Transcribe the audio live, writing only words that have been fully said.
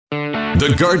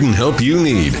the garden help you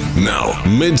need. Now,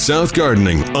 Mid-South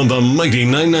Gardening on the Mighty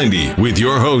 990 with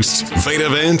your hosts, Veda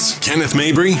Vance, Kenneth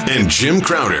Mabry, and Jim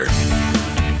Crowder.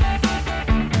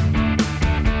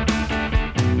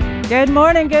 Good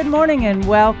morning, and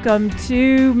welcome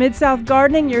to Mid-South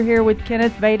Gardening. You're here with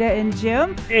Kenneth, Veda, and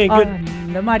Jim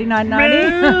on the Mighty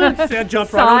 990. I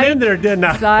jumped right on in there, didn't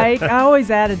I? Psych. I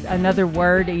always added another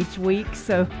word each week,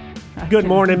 so... Good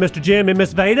morning, Mr. Jim and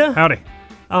Miss Veda. Howdy.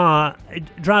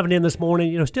 Driving in this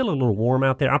morning, still a little warm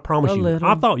out there. I promise you. Little.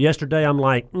 I thought yesterday, I'm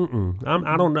like,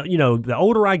 I don't know. The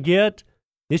older I get,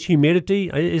 this humidity,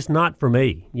 it's not for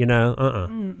me,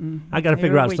 I got to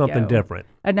figure out something different.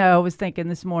 I know. I was thinking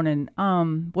this morning,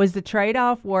 was the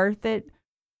trade-off worth it,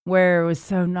 where it was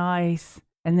so nice,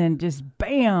 and then just,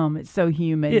 bam, it's so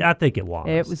humid? Yeah, I think it was.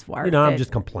 It was worth it. I'm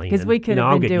just complaining. Because we could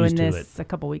have been doing this this a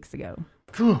couple weeks ago.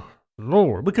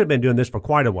 Lord, we could have been doing this for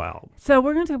quite a while. So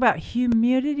we're going to talk about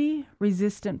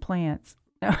humidity-resistant plants.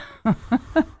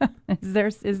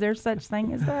 Is there such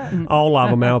thing as that? All of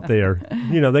them out there,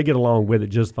 they get along with it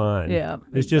just fine. Yeah,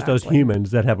 it's just those humans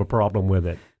that have a problem with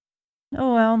it.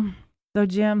 Oh well. So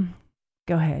Jim,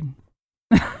 go ahead.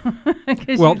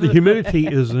 Well, the humidity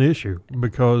is an issue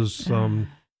because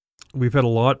we've had a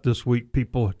lot this week.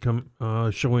 People come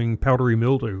showing powdery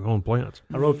mildew on plants.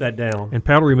 I wrote that down. And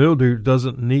powdery mildew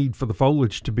doesn't need for the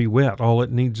foliage to be wet. All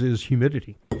it needs is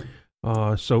humidity.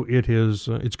 So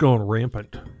it's going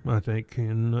rampant, I think,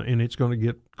 and it's going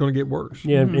to get worse.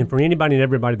 Yeah, and for anybody and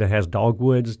everybody that has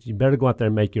dogwoods, you better go out there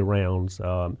and make your rounds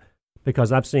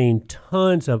because I've seen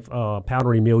tons of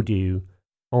powdery mildew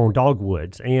on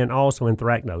dogwoods and also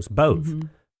anthracnose, both. Mm-hmm.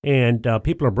 And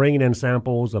people are bringing in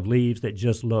samples of leaves that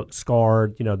just look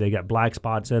scarred. They got black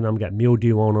spots in them, got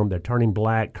mildew on them. They're turning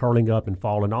black, curling up, and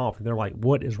falling off. And they're like,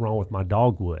 what is wrong with my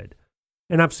dogwood?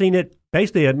 And I've seen it.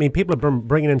 Basically, people have been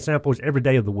bringing in samples every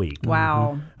day of the week.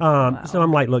 Wow. Wow. So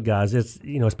I'm like, look, guys, it's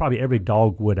probably every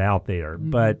dogwood out there.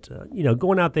 Mm-hmm. But,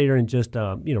 going out there and just,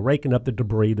 raking up the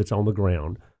debris that's on the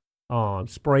ground,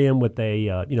 spraying with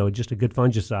just a good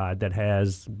fungicide that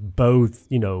has both,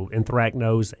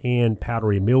 anthracnose and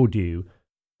powdery mildew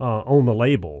on the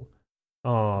label.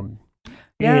 Well,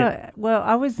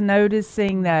 I was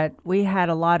noticing that we had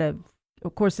a lot of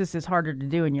course, this is harder to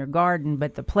do in your garden,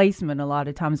 but the placement a lot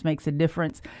of times makes a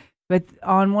difference. But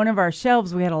on one of our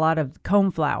shelves, we had a lot of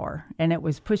coneflower, and it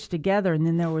was pushed together, and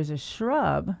then there was a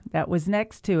shrub that was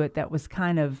next to it that was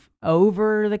kind of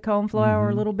over the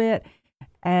coneflower a little bit,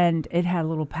 and it had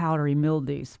little powdery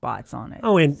mildew spots on it.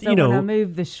 Oh, and so when I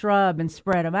moved the shrub and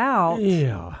spread them out,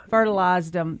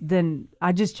 fertilized them, then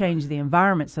I just changed the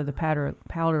environment so the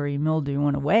powdery mildew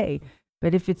went away.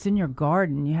 But if it's in your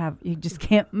garden, you just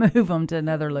can't move them to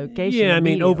another location. Yeah, I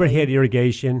mean, overhead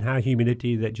irrigation, high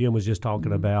humidity that Jim was just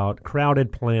talking about,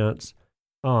 crowded plants,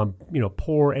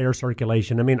 poor air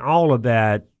circulation. I mean, all of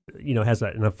that, has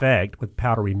an effect with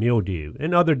powdery mildew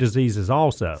and other diseases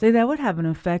also. See, that would have an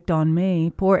effect on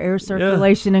me. Poor air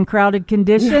circulation and crowded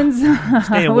conditions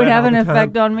would have an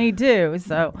effect on me too.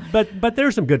 So, but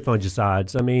there's some good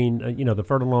fungicides. I mean, the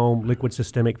Fertilome liquid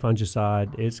systemic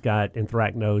fungicide. It's got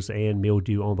anthracnose and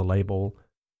mildew on the label.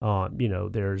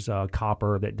 There's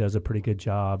copper that does a pretty good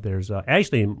job. There's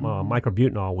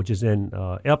microbutanol, which is in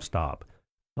F-stop,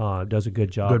 does a good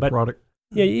job. Good product.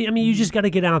 Yeah, I mean, you just got to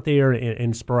get out there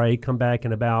and spray, come back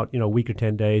in about, a week or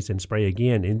 10 days and spray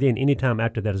again, and then anytime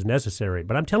after that is necessary.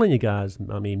 But I'm telling you guys,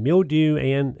 I mean, mildew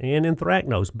and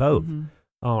anthracnose, both,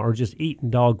 are just eating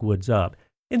dogwoods up.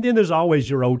 And then there's always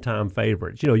your old-time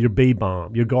favorites, your bee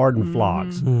balm, your garden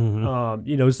phlox, some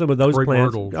of those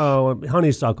plants,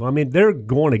 honeysuckle. I mean, they're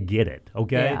going to get it,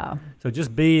 okay? Yeah. So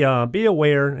just be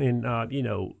aware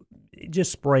and,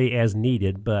 just spray as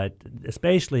needed, but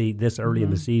especially this early in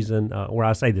the season, or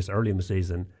I say this early in the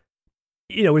season,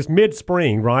 it's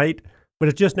mid-spring, right? But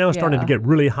it's just now starting to get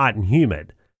really hot and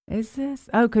humid. Is this?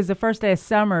 Oh, because the first day of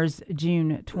summer is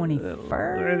June 21st.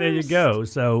 There you go.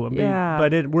 So,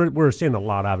 but we're seeing a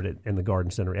lot of it in the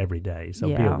garden center every day. So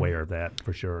be aware of that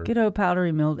for sure. Good old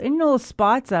powdery mildew. And little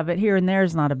spots of it here and there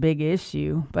is not a big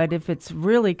issue. But if it's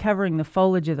really covering the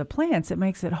foliage of the plants, it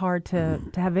makes it hard to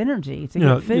have energy to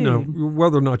get food.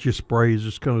 Whether or not you spray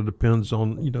just kind of depends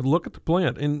on, look at the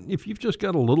plant. And if you've just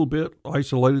got a little bit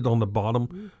isolated on the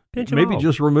bottom, maybe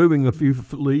just removing a few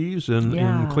leaves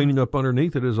and cleaning up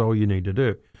underneath it is all you need to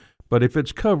do. But if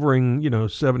it's covering,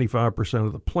 75%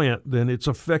 of the plant, then it's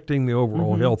affecting the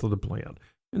overall health of the plant.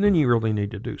 And then you really need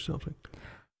to do something.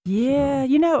 Yeah,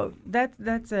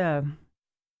 that's a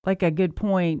good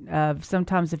point of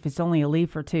sometimes if it's only a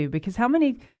leaf or two, because how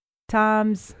many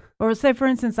times Or say, for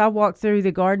instance, I walk through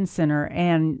the garden center,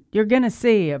 and you're going to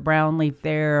see a brown leaf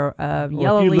there, yellow leaf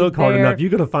there. If you look hard enough, you're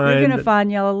going to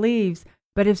find yellow leaves.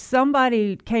 But if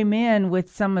somebody came in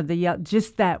with some of the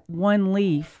just that one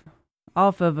leaf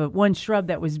off of one shrub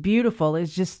that was beautiful,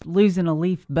 is just losing a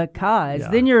leaf because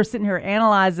then you're sitting here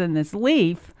analyzing this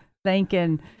leaf,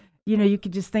 thinking, you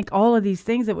could just think all of these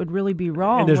things that would really be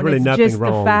wrong. And there's when really it's nothing just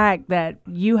wrong. The fact that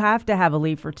you have to have a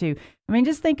leaf or two. I mean,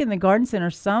 just think in the garden center,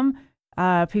 some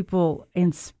people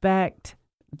inspect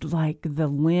like the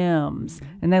limbs,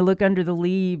 and they look under the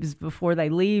leaves before they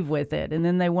leave with it, and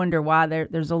then they wonder why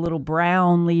there's a little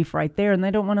brown leaf right there, and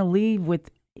they don't want to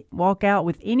walk out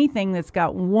with anything that's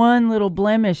got one little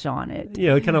blemish on it.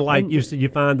 Kind of like you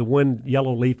find the one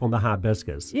yellow leaf on the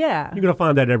hibiscus. Yeah. You're going to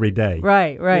find that every day.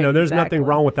 Right. There's nothing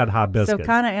wrong with that hibiscus. So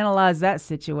kind of analyze that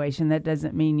situation. That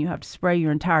doesn't mean you have to spray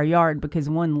your entire yard because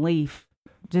one leaf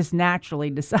just naturally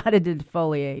decided to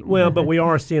defoliate. Well, but we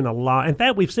are seeing a lot. In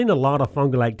fact, we've seen a lot of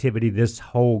fungal activity this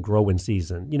whole growing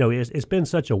season. It's been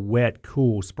such a wet,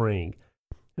 cool spring.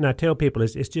 And I tell people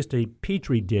it's just a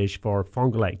petri dish for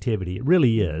fungal activity. It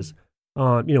really is.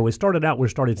 We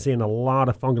started seeing a lot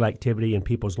of fungal activity in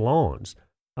people's lawns,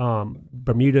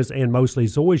 Bermudas and mostly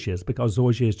zoysias, because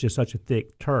zoysia is just such a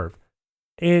thick turf.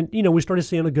 And, we started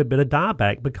seeing a good bit of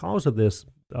dieback because of this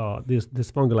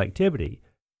fungal activity.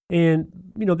 And,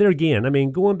 there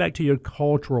again, going back to your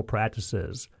cultural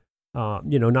practices,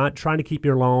 not trying to keep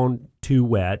your lawn too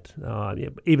wet,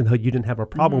 even though you didn't have a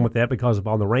problem with that because of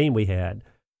all the rain we had.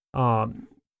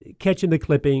 Catching the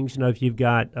clippings, if you've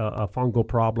got a fungal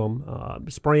problem,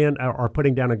 spraying or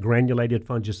putting down a granulated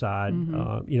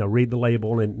fungicide, read the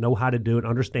label and know how to do it,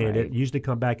 understand it. Usually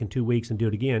come back in 2 weeks and do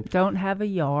it again. Don't have a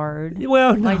yard.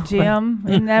 Well, like Jim,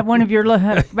 in that one of your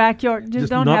backyard. Just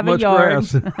don't have a yard.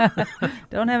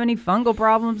 Don't have any fungal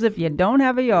problems if you don't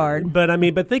have a yard.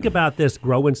 But think about this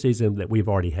growing season that we've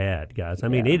already had, guys.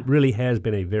 It really has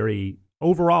been a very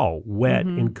overall wet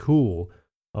and cool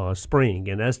spring,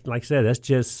 and that's, like I said, that's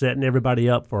just setting everybody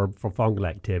up for fungal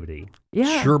activity.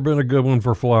 Yeah, sure been a good one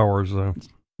for flowers, though.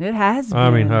 It has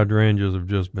been. Hydrangeas have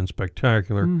just been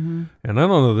spectacular, and I don't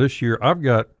know, this year I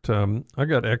got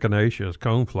echinaceas,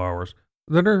 coneflowers,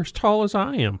 that are as tall as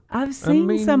I am. I've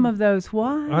seen some of those.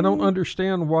 Why? I don't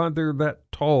understand why they're that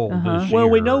tall this year. Well,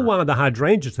 we know why the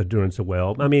hydrangeas are doing so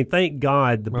well. Thank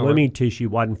God the blooming tissue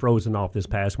wasn't frozen off this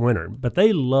past winter, but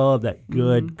they love that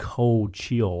good cold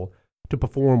chill to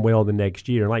perform well the next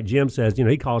year. Like Jim says,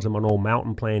 he calls them an old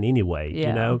mountain plant anyway,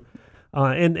 and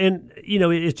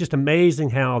it's just amazing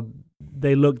how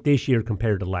they look this year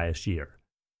compared to last year.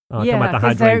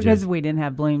 Because we didn't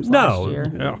have blooms last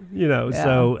year.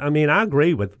 So, I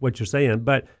agree with what you're saying,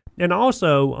 and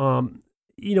also,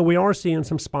 we are seeing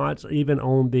some spots even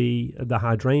on the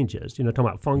hydrangeas, talking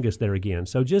about fungus there again.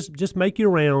 So just make your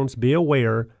rounds, be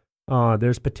aware.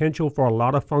 There's potential for a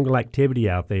lot of fungal activity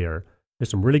out there. There's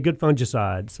some really good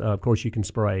fungicides, of course, you can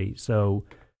spray. So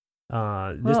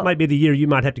this might be the year you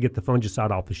might have to get the fungicide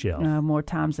off the shelf. More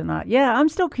times than not. Yeah, I'm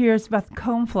still curious about the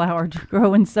coneflower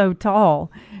growing so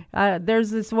tall. There's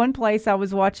this one place I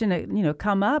was watching it,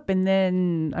 come up, and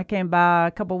then I came by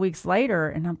a couple weeks later,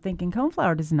 and I'm thinking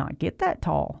coneflower does not get that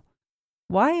tall.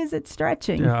 Why is it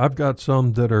stretching? Yeah, I've got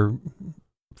some that are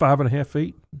 5.5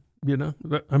 feet. It's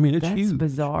huge. That's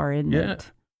bizarre, isn't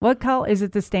it? What color? Is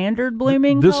it the standard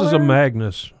blooming This color? is a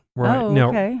Magnus, right? Okay.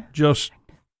 Now, just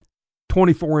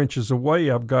 24 inches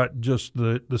away, I've got just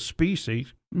the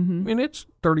species, and it's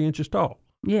 30 inches tall.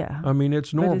 Yeah.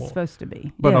 It's normal. But it's supposed to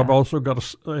be. But I've also got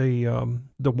the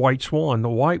white swan, the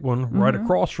white one, right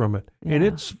across from it, and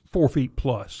it's 4 feet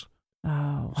plus. Oh,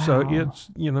 wow. So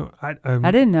it's,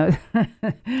 I didn't know.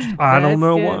 I don't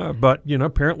know why, but,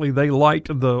 apparently they liked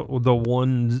the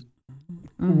one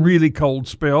really cold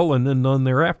spell and then none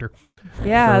thereafter.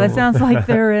 Yeah, that sounds like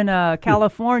they're in a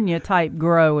California type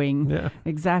growing. Yeah.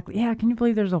 Exactly. Yeah, can you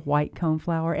believe there's a white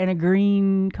coneflower and a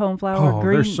green coneflower? Oh,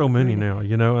 there's so many now,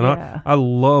 and I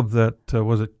love that,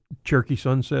 was it Cherokee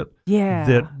Sunset? Yeah.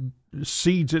 That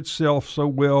seeds itself so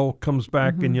well, comes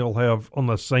back, and you'll have on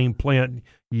the same plant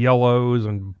yellows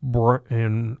and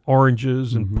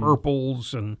oranges and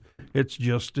purples, and it's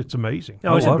amazing.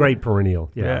 Oh, it's a great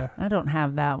perennial. Yeah. I don't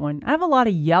have that one. I have a lot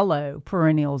of yellow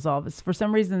perennials. For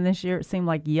some reason this year it seemed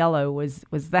like yellow was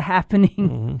the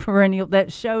happening perennial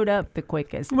that showed up the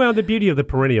quickest. Well, the beauty of the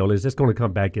perennial is it's going to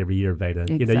come back every year, Veda.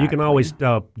 Exactly. You can always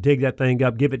dig that thing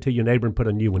up, give it to your neighbor, and put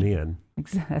a new one in.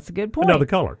 That's a good point. Another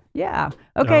color. Yeah.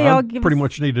 Okay, y'all give pretty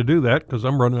much need to do that because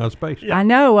I'm running out of space. Yeah. I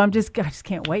know. I just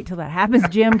can't wait till that happens,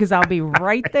 Jim, because I'll be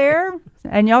right there,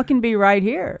 and y'all can be right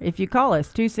here if you call us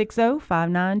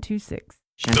 260-5926.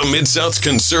 The Mid-South's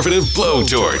conservative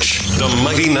blowtorch. The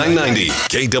Mighty 990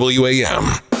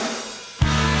 KWAM.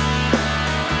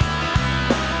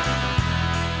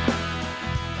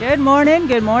 Good morning.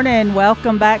 Good morning.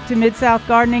 Welcome back to Mid-South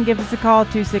Gardening. Give us a call,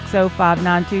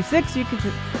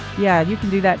 260-5926. You can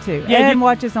do that too. Yeah, and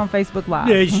watch us on Facebook Live.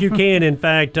 Yes, you can. In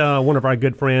fact, one of our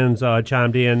good friends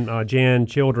chimed in, Jan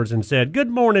Childers, and said,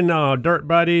 "Good morning, Dirt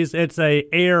Buddies. It's a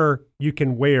air you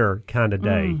can wear kind of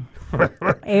day."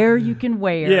 Air you can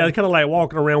wear. Yeah, it's kind of like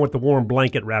walking around with the warm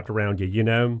blanket wrapped around you, you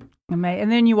know? And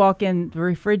then you walk in the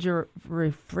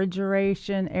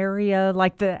refrigeration area,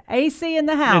 like the AC in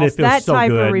the house, that so type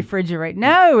good. of refrigerate.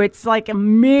 No, it's like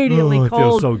immediately cold. It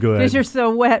feels so good. Because you're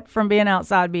so wet from being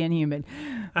outside being humid.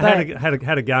 I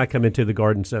had a guy come into the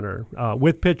garden center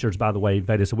with pictures, by the way,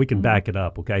 Veda, so we can back it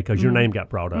up, okay? Because your name got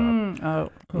brought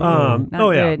up. Not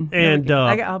good. And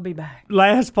I'll be back.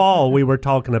 Last fall, we were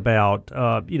talking about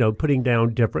putting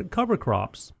down different cover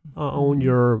crops on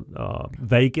your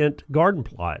vacant garden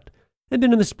plot, and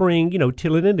then in the spring,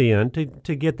 tilling it in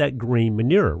to get that green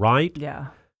manure, right? Yeah.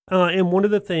 And one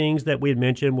of the things that we had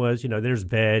mentioned was, there's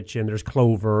vetch and there's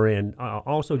clover and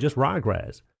also just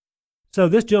ryegrass. So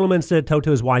this gentleman told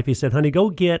to his wife, he said, "Honey, go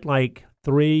get like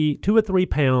 2 or 3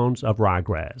 pounds of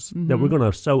ryegrass that we're going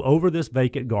to sow over this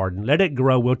vacant garden. Let it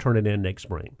grow. We'll turn it in next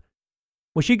spring."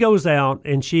 Well, she goes out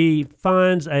and she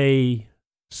finds a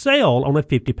sale on a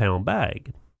 50-pound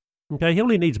bag. Okay, he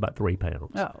only needs about 3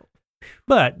 pounds. Oh.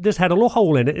 But this had a little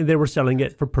hole in it, and they were selling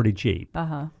it for pretty cheap.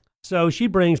 Uh-huh. So she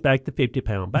brings back the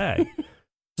 50-pound bag.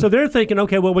 So they're thinking,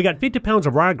 okay, well, we got 50 pounds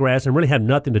of ryegrass and really have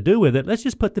nothing to do with it. Let's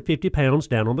just put the 50 pounds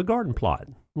down on the garden plot,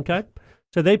 okay?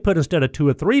 So they put, instead of 2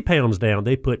 or 3 pounds down,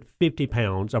 they put 50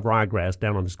 pounds of ryegrass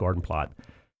down on this garden plot.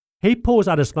 He pulls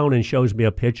out his phone and shows me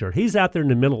a picture. He's out there in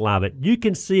the middle of it. You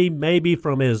can see maybe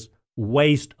from his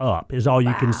waist up is all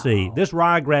you can see. This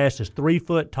ryegrass is 3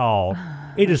 foot tall.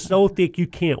 It is so thick you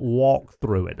can't walk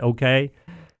through it, okay?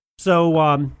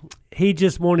 So he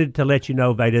just wanted to let you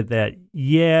know, Veda, that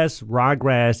yes,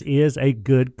 ryegrass is a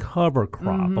good cover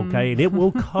crop, okay? And it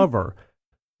will cover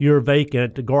your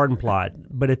vacant garden plot.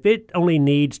 But if it only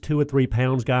needs 2 or 3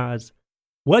 pounds, guys,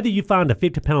 whether you find a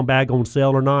 50-pound bag on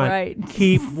sale or not,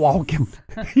 keep walking.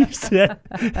 He said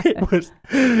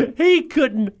he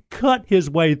couldn't cut his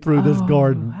way through this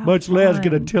garden, much less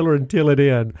get a tiller and till it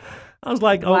in. I was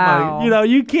like, oh my,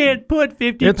 you can't put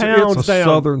 50 pounds down. It's a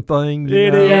southern thing.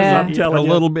 It is, I'm telling you.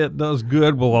 A little bit does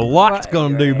good. Well, a lot's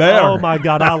going to do better. Oh my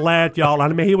God, I laughed, y'all. I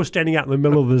mean, he was standing out in the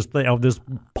middle of this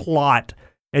plot,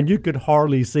 and you could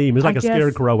hardly see him. It's like a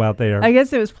scarecrow out there. I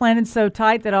guess it was planted so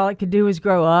tight that all it could do was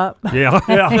grow up. Yeah.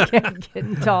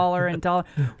 Getting taller and taller.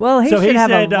 Well, he should have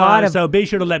a lot of... So be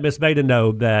sure to let Miss Veda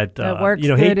know that,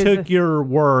 he took your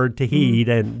word to heed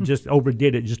and just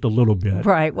overdid it just a little bit.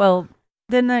 Right. Well,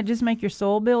 didn't that just make your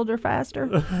soil builder faster?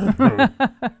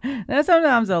 That's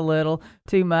sometimes a little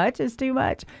too much. It's too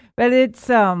much. But it's,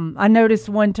 I noticed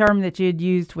one term that you had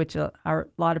used, which a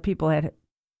lot of people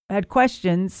had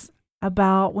questions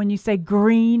about when you say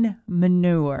green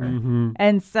manure.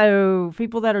 And so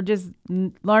people that are just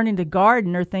learning to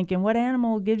garden are thinking, what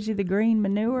animal gives you the green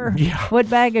manure? Yeah. What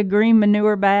bag of green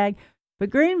manure bag? But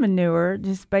green manure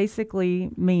just basically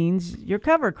means your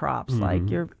cover crops, like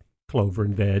your clover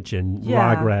and vetch and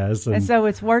ryegrass. And so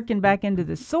it's working back into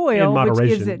the soil, which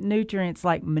gives it nutrients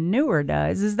like manure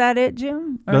does. Is that it,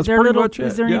 Jim? Or That's pretty much it.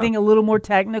 Is there anything a little more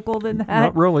technical than that?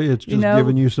 Not really. It's just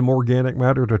giving you some organic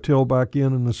matter to till back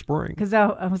in the spring. Because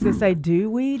I was going to say, do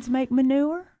weeds make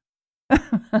manure?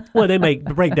 Well, they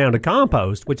break down to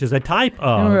compost, which is a type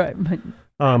of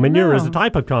manure is a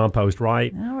type of compost,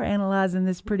 right? Now we're analyzing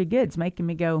this pretty good. It's making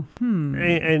me go,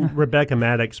 And Rebecca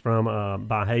Maddox from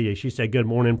Bahia, she said, "Good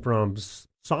morning from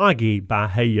soggy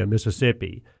Bahia,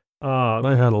 Mississippi." They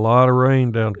had a lot of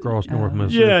rain down across North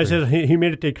Mississippi. Yeah, it says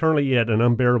humidity currently at an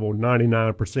unbearable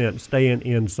 99%, staying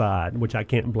inside, which I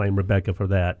can't blame Rebecca for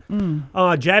that.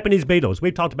 Japanese beetles,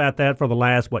 we've talked about that for the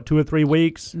last, 2 or 3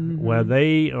 weeks? Well,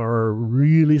 they are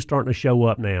really starting to show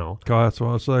up now. God, that's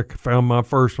what I said. I found my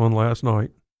first one last night.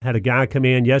 Had a guy come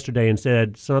in yesterday and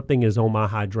said, something is on my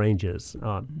hydrangeas,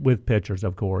 with pictures,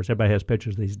 of course. Everybody has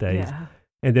pictures these days. Yeah.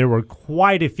 And there were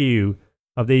quite a few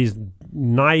of these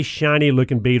nice,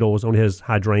 shiny-looking beetles on his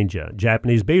hydrangea,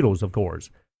 Japanese beetles, of course.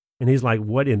 And he's like,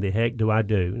 what in the heck do I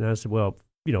do? And I said, well,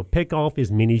 pick off as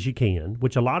many as you can,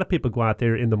 which a lot of people go out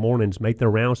there in the mornings, make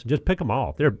their rounds, and just pick them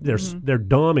off. They're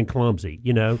dumb and clumsy,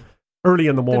 early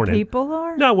in the morning. The people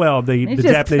are? No, well, the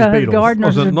Japanese beetles.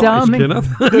 Gardeners are dumb.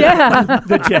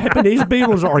 The Japanese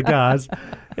beetles are, guys.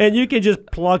 And you can just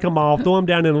pluck them off, throw them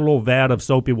down in a little vat of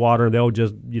soapy water, and they'll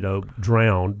just,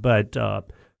 drown. But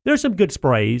there's some good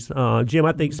sprays. Jim,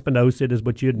 I think spinosad is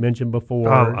what you had mentioned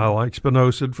before. I like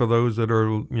spinosad for those that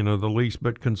are, the least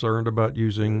bit concerned about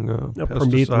using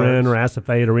permethrin or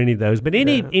acephate or any of those. But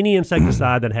any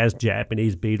insecticide that has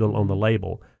Japanese beetle on the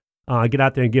label, get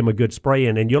out there and give them a good spray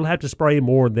in. And you'll have to spray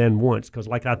more than once because,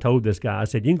 like I told this guy, I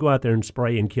said, you can go out there and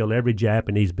spray and kill every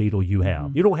Japanese beetle you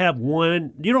have. You don't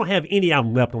have any of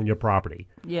them left on your property.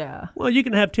 Yeah. Well, you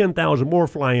can have 10,000 more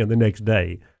flying the next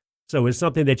day. So it's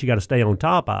something that you got to stay on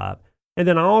top of. And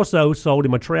then I also sold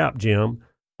him a trap, Jim,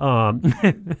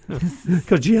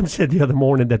 because Jim said the other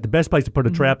morning that the best place to put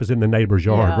a trap is in the neighbor's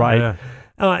yard, right? Yeah.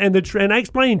 And I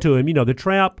explained to him, the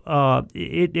trap,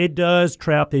 it does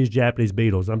trap these Japanese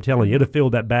beetles. I'm telling you, it'll fill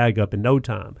that bag up in no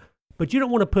time. But you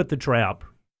don't want to put the trap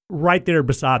right there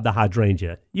beside the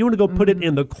hydrangea. You want to go put it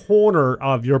in the corner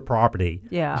of your property.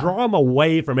 Yeah. Draw them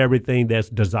away from everything that's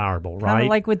desirable, right? Kind of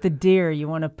like with the deer, you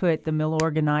want to put the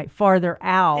milorganite farther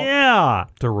out. Yeah.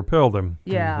 To repel them.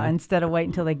 Yeah, instead of waiting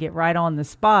until they get right on the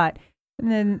spot.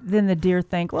 And then the deer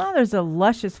think, well, there's a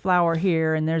luscious flower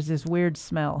here, and there's this weird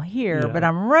smell here, but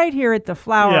I'm right here at the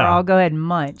flower. Yeah. I'll go ahead and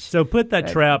munch. So put that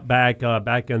trap back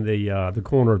in the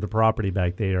corner of the property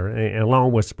back there, and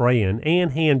along with spraying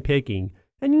and hand picking.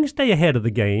 And you can stay ahead of the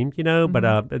game,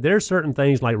 but there's certain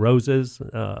things like roses,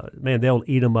 they'll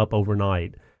eat them up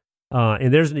overnight.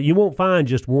 And you won't find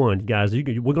just one, guys. We're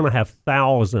going to have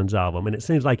thousands of them. And it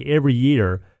seems like every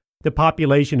year the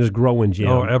population is growing, Jim.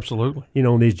 Oh, absolutely.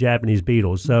 On these Japanese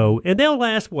beetles. So, and they'll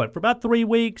last, for about 3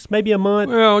 weeks, maybe a month?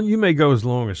 Well, you may go as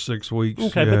long as 6 weeks.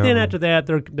 Okay, but then after that,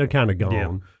 they're kind of gone.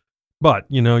 Yeah. But,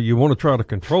 you want to try to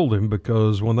control them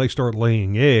because when they start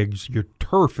laying eggs, your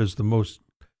turf is the most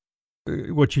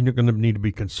what you're going to need to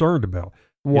be concerned about.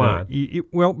 Why?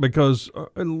 Because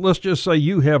let's just say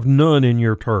you have none in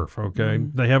your turf, okay?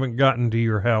 They haven't gotten to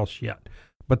your house yet.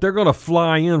 But they're going to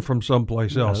fly in from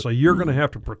someplace else, so you're going to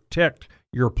have to protect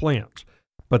your plants.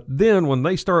 But then when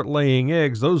they start laying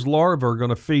eggs, those larvae are going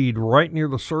to feed right near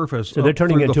the surface. So they're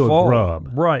turning into a grub.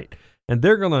 Right. And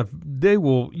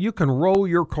you can roll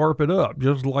your carpet up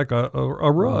just like a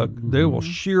rug. They will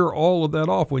shear all of that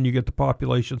off when you get the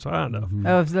populations high enough.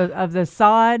 Of the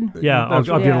sod? Yeah, of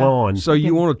your lawn. So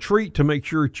you want to treat to make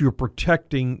sure that you're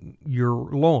protecting your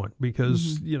lawn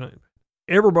because,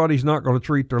 everybody's not going to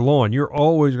treat their lawn. You're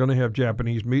always going to have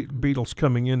Japanese beetles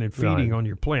coming in and feeding on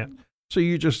your plant. So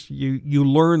you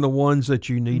learn the ones that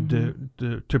you need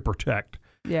to protect.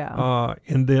 Yeah.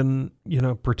 And then,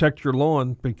 protect your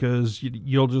lawn because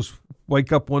you'll just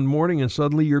wake up one morning and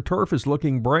suddenly your turf is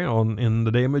looking brown and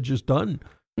the damage is done.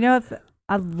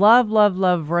 I love, love,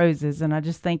 love roses, and I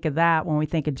just think of that when we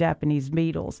think of Japanese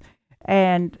beetles.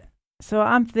 And so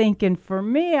I'm thinking, for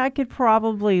me, I could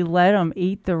probably let them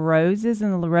eat the roses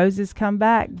and the roses come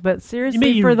back. But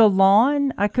seriously, for the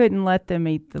lawn, I couldn't let them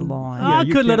eat the lawn. I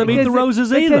couldn't let them eat the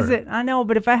roses either. I know,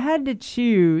 but if I had to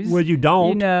choose. Well, you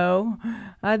don't.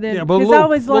 Then, but a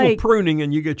little pruning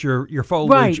and you get your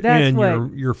foliage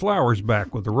and your flowers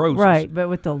back with the roses. Right, but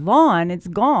with the lawn, it's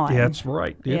gone. Yeah, that's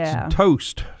right. It's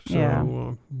toast.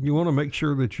 So you want to make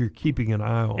sure that you're keeping an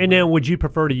eye on it. And then would you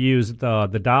prefer to use the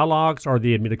Dialox or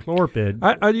the imidacloprid?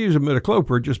 I'd use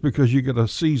imidacloprid just because you get a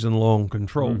season-long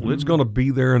control. It's going to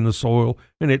be there in the soil,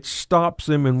 and it stops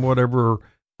them in whatever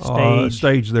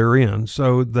stage they're in.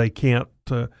 So they can't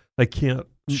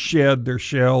shed their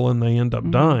shell and they end up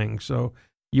dying. So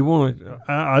you want to,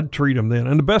 I'd treat them then.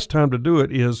 And the best time to do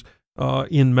it is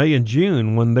in May and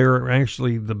June when they're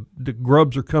actually, the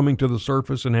grubs are coming to the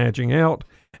surface and hatching out.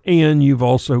 And you've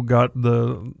also got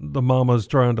the mamas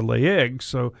trying to lay eggs.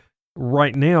 So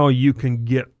right now you can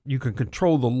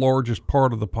control the largest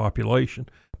part of the population.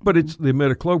 But the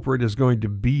imidacloprid is going to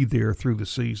be there through the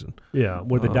season. Yeah,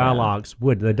 with the Dialox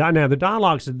would. Now the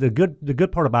Dialox, the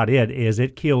good part about it is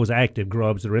it kills active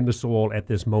grubs that are in the soil at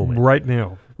this moment. Right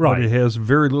now. Right. But it has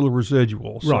very little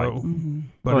residual. So,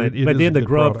 right. But then the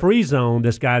grub-free zone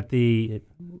that's got the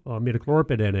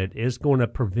imidacloprid in it is going to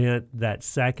prevent that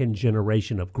second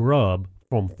generation of grub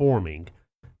from forming.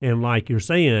 And like you're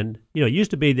saying, it used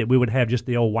to be that we would have just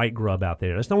the old white grub out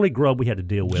there. That's the only grub we had to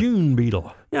deal with. June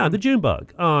beetle. Yeah, the June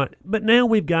bug. But now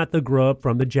we've got the grub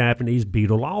from the Japanese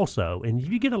beetle also. And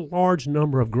if you get a large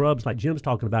number of grubs like Jim's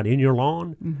talking about in your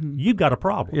lawn, you've got a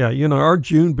problem. Yeah, our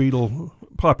June beetle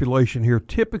population here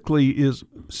typically is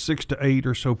 6 to 8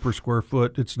 or so per square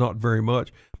foot. It's not very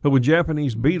much. But with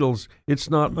Japanese beetles, it's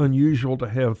not unusual to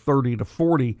have 30 to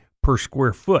 40 per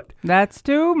square foot. That's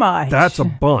too much. That's a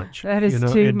bunch. That is too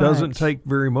much. It doesn't take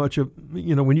very much of,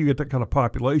 when you get that kind of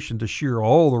population to shear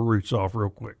all the roots off real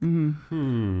quick.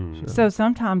 So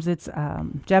sometimes it's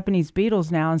Japanese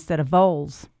beetles now instead of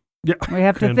voles. Yeah. We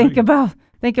have to think about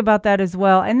think about that as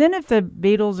well. And then if the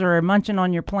beetles are munching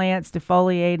on your plants,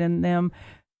 defoliating them,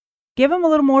 give them a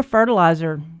little more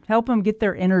fertilizer. Help them get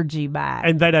their energy back.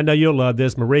 And Veda, I know you'll love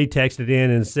this. Marie texted in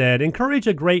and said, encourage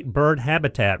a great bird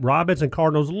habitat. Robins and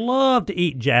cardinals love to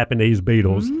eat Japanese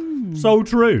beetles. So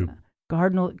true.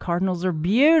 Cardinals are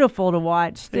beautiful to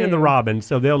watch, too. And the robins,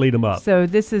 so they'll eat them up. So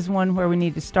this is one where we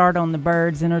need to start on the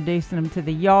birds, introducing them to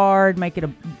the yard, make it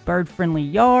a bird-friendly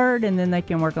yard, and then they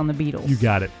can work on the beetles. You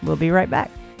got it. We'll be right back.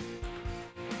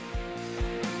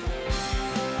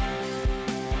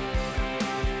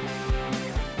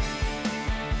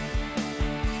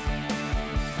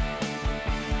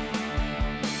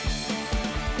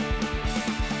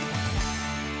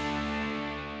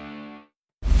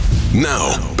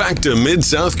 Now, back to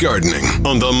Mid-South Gardening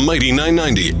on the Mighty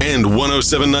 990 and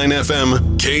 107.9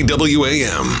 FM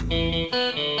KWAM.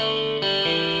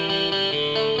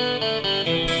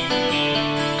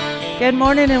 Good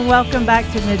morning and welcome back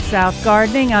to Mid-South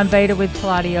Gardening. I'm Veda with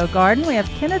Palladio Garden. We have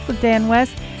Kenneth with Dan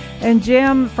West and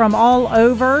Jim from all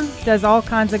over, does all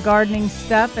kinds of gardening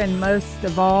stuff, and most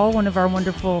of all, one of our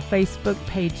wonderful Facebook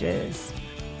pages.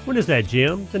 What is that,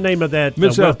 Jim? The name of that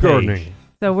Mid-South Gardening.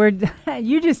 So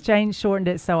you just shortened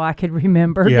it so I could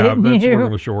remember, yeah, didn't that's you? we're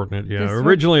going to shorten it. Yeah,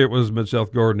 originally it was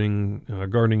Mid-South Gardening,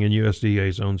 gardening in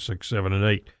USDA Zones 6, 7, and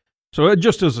 8. So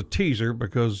just as a teaser,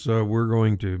 because we're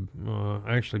going to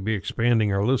actually be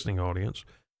expanding our listening audience,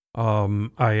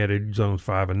 I added Zones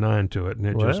 5 and 9 to it, and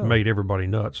it just made everybody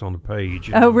nuts on the page.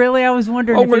 Oh, really? I was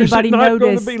wondering if anybody noticed. Is it not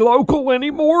going to be local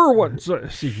anymore? Or what? So,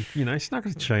 it's not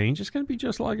going to change. It's going to be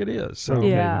just like it is. So,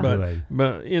 yeah.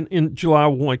 But in July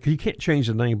 1, you can't change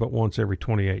the name but once every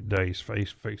 28 days.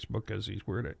 Facebook has these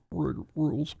weird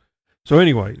rules. So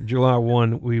anyway, July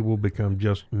 1, we will become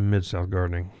just Mid-South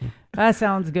Gardening. That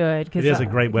sounds good. It is a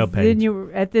great web page.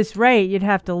 Then at this rate, you'd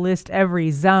have to list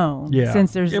every zone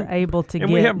since there's able to get.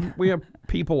 And we have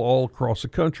people all across the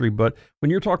country, but when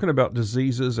you're talking about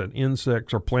diseases and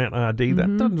insects or plant ID,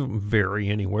 that doesn't vary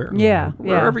anywhere. Yeah.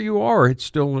 Wherever you are, it's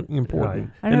still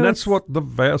important. Right. And that's what the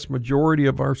vast majority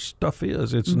of our stuff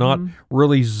is. It's not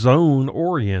really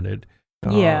zone-oriented.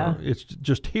 It's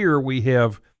just here we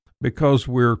have... Because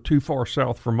we're too far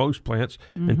south for most plants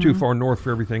and too far north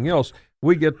for everything else,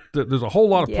 we get there's a whole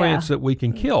lot of plants that we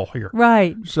can kill here.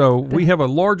 Right. So we have a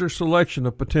larger selection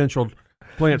of potential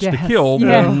plants to kill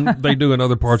than they do in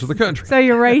other parts of the country. So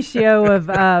your ratio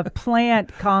of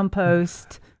plant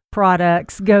compost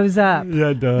products goes up. Yeah,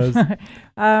 it does.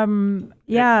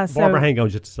 Barbara, hang on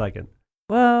just a second.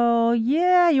 Well,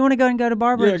 yeah. You want to go and go to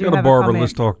Barbara? Yeah, go to Barbara.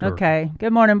 Let's talk to her. Okay.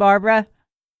 Good morning, Barbara.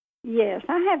 Yes,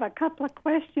 I have a couple of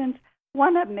questions.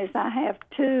 One of them is I have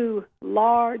 2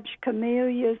 large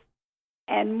camellias,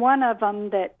 and one of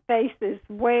them that faces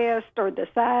west, or the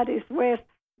side is west,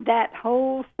 that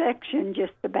whole section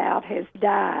just about has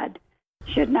died.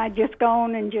 Shouldn't I just go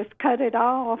on and just cut it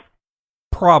off?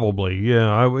 Probably,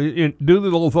 yeah. Do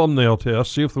the little thumbnail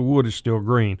test, see if the wood is still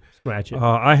green. Scratch it.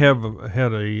 I have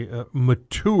had a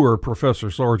mature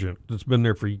Professor Sargent that's been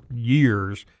there for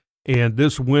years, and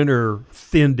this winter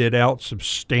thinned it out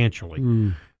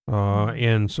substantially.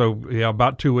 And so,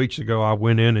 about 2 weeks ago, I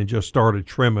went in and just started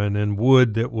trimming, and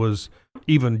wood that was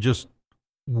even just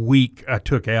weak, I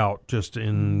took out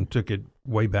and took it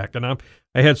way back. And I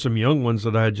had some young ones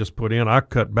that I had just put in. I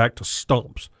cut back to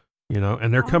stumps,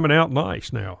 and they're coming out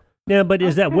nice now. Yeah, but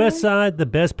is that west side the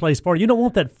best place for it? You don't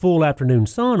want that full afternoon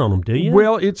sun on them, do you?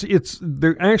 Well,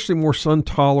 they're actually more sun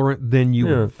tolerant than you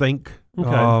would think.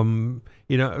 Okay.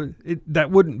 That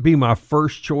wouldn't be my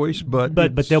first choice, but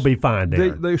they'll be fine there.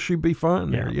 They should be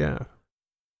fine there, yeah.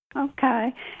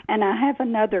 Okay, and I have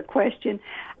another question.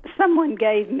 Someone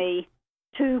gave me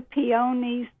 2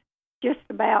 peonies just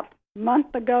about a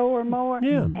month ago or more,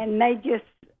 and they just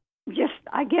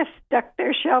I guess stuck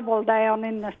their shovel down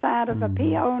in the side of a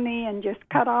peony and just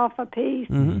cut off a piece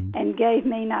and gave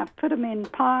me, and I put them in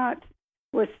pots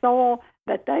with soil.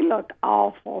 But they look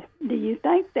awful. Do you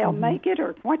think they'll make it,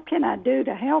 or what can I do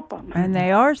to help them? And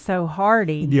they are so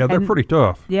hardy. Yeah, they're pretty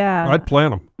tough. Yeah. I'd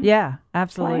plant them. Yeah,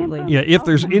 absolutely. Yeah, if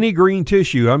there's any green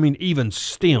tissue, even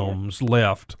stems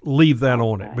left, leave that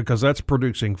on it, because that's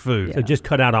producing food. Yeah. So just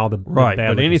cut out all the right,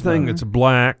 but anything that's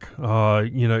black,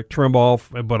 trim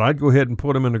off. But I'd go ahead and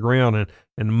put them in the ground. And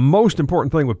the most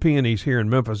important thing with peonies here in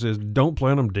Memphis is don't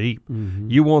plant them deep.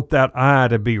 You want that eye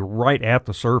to be right at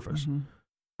the surface.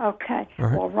 Okay.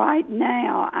 Right. Well, right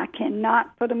now, I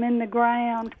cannot put them in the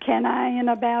ground. Can I in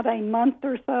about a month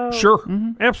or so? Sure.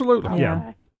 Absolutely.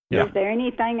 Okay. Yeah. Is there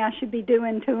anything I should be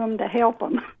doing to them to help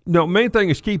them? No, main thing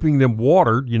is keeping them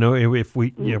watered, if we,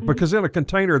 because in a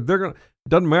container,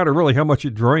 doesn't matter really how much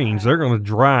it drains. They're going to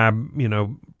dry,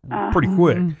 pretty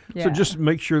quick. Yeah. So just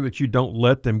make sure that you don't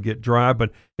let them get dry.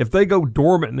 But if they go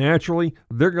dormant naturally,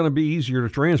 they're going to be easier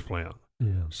to transplant.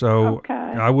 Yeah. So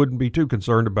I wouldn't be too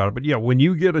concerned about it. But yeah, when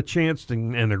you get a chance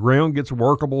and the ground gets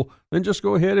workable, then just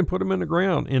go ahead and put them in the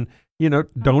ground. And,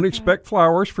 don't expect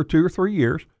flowers for 2 or 3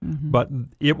 years, but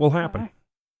it will happen.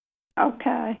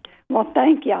 Okay. Well,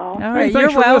 thank y'all. All right, thanks you're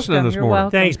for welcome. listening this You're morning.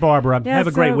 welcome. Thanks, Barbara. Yeah, Have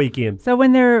a great weekend. So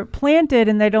when they're planted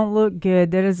and they don't look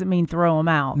good, that doesn't mean throw them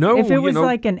out. No, if it was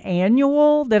like an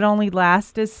annual that only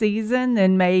lasts a season,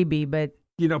 then maybe. But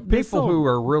people who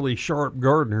are really sharp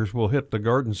gardeners will hit the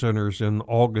garden centers in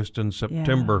August and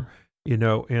September.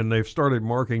 And they've started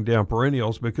marking down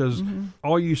perennials because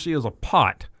all you see is a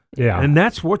pot. Yeah. And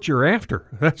that's what you're after.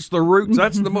 That's the roots.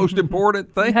 That's the most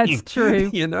important thing. That's true.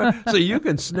 So you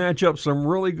can snatch up some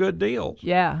really good deals.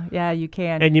 Yeah, you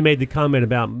can. And you made the comment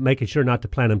about making sure not to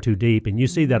plant them too deep. And you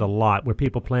see that a lot where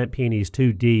people plant peonies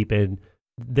too deep and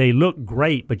they look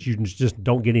great, but you just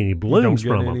don't get any blooms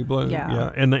from them. Blooms. Yeah.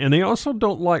 And they also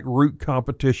don't like root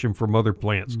competition from other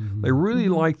plants. They really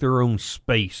like their own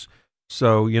space.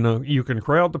 So, you can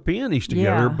crowd the peonies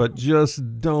together, but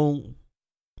just don't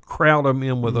crowd them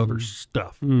in with other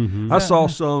stuff. I saw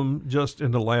some just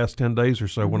in the last 10 days or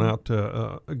so. Went out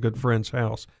to a good friend's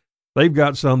house. They've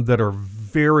got some that are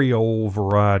very old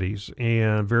varieties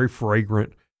and very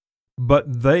fragrant,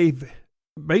 but they've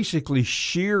basically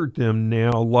sheared them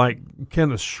now like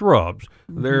kind of shrubs.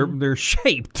 They're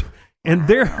shaped. And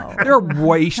they're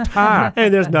waist high,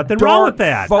 and there's nothing wrong with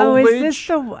that. Foliage, is this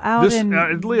the out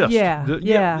in list?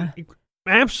 Yeah.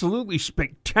 Absolutely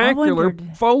spectacular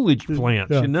foliage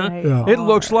plants. It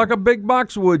looks like a big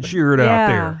boxwood sheared out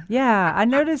there. Yeah, I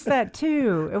noticed that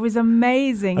too. It was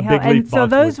amazing. So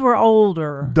those were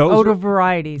older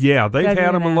varieties. Yeah, they've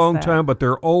had them a long time, but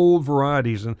they're old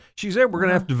varieties. And she said, "We're going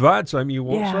to have to divide some. You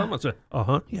want some?" I said,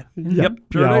 "Yep,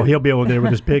 sure." He'll be over there with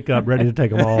his pickup, ready to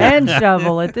take them all and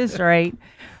shovel at this rate.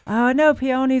 No,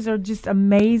 peonies are just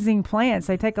amazing plants.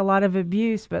 They take a lot of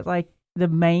abuse, but the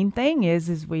main thing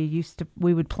is we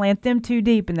would plant them too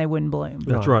deep and they wouldn't bloom.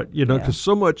 That's right. Because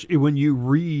so much when you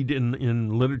read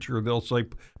in literature, they'll say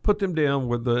put them down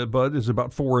where the bud is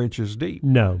about 4 inches deep.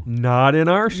 No, not in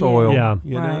our soil.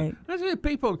 Right. That's it.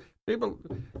 People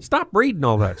stop reading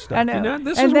all that stuff.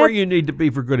 This is where you need to be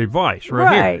for good advice,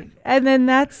 right here. And then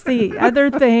that's the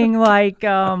other thing. We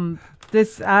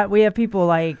have people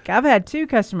I've had 2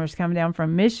 customers come down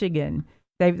from Michigan.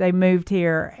 They moved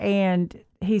here and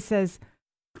he says,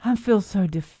 I feel so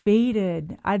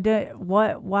defeated.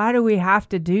 Why do we have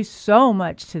to do so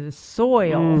much to the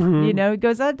soil? He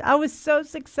goes, I was so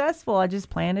successful. I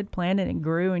just planted and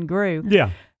grew and grew.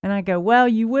 Yeah. And I go, well,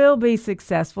 you will be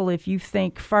successful if you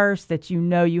think first that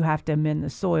you have to amend the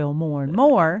soil more and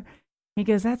more. He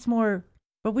goes, that's more.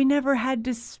 But we never had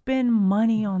to spend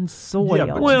money on soil. Yeah,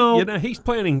 but he's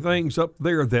planting things up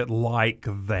there that like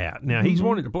that. Now, he's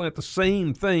wanting to plant the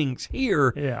same things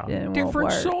here,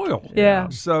 different soil. Yeah.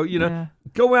 So,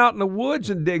 go out in the woods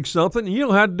and dig something, and you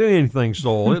don't have to do anything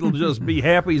soil. It'll just be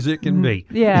happy as it can be.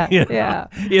 Yeah,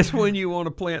 It's when you want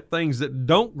to plant things that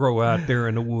don't grow out there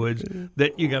in the woods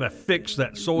that you got to fix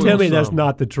that soil. Tell me that's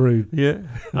not the truth. Yeah.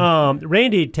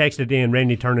 Randy texted in,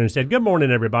 Randy Turner, and said, good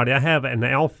morning, everybody. I have an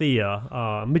Althea,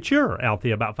 mature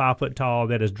Althea, about 5 foot tall,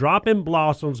 that is dropping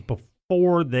blossoms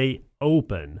before they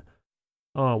open.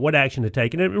 What action to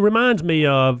take? And it reminds me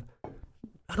of,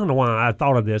 I don't know why I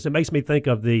thought of this. It makes me think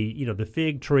of the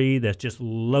fig tree that's just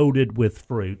loaded with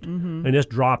fruit, and it's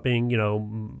dropping,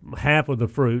 half of the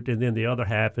fruit, and then the other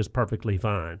half is perfectly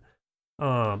fine.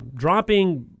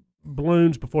 Dropping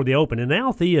blooms before they open, and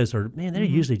Altheas they're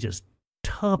usually just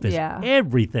tough as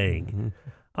everything.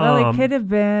 Well, it could have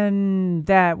been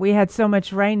that we had so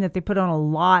much rain that they put on a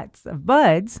lot of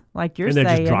buds, like you're saying. And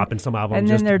they're just dropping some of them. And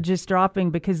then they're just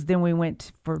dropping because then we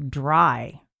went for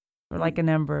dry for a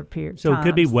number of periods. So it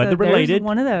could be weather related.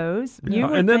 One of those.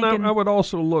 Yeah. And then I would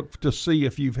also look to see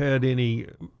if you've had any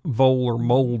vole or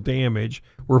mold damage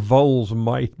where voles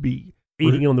might be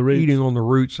eating on the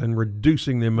roots and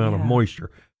reducing the amount of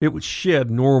moisture. It would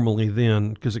shed normally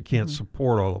then because it can't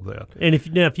support all of that. And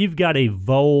if you've got a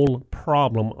vole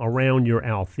problem around your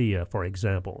Althea, for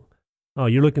example,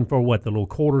 you're looking for the little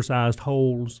quarter-sized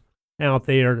holes out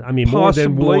there. I mean, possibly,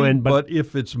 more than one. But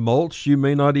if it's mulch, you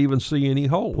may not even see any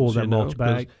holes. Pull that mulch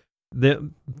back.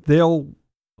 They'll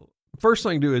first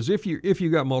thing to do is if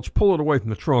you got mulch, pull it away from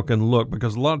the trunk and look,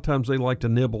 because a lot of times they like to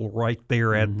nibble right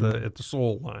there at the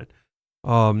soil line.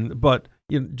 But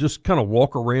just kind of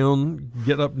walk around,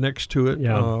 get up next to it.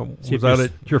 Was out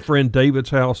at your friend David's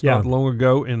house not long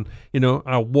ago, and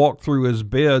I walked through his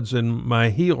beds and my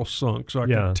heel sunk, so I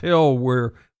could tell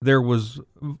where there was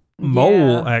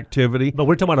mole activity. But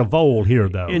we're talking about a vole here,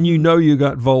 though. And you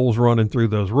got voles running through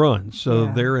those runs.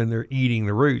 So they're in there eating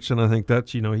the roots. And I think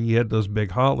that's, he had those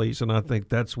big hollies, and I think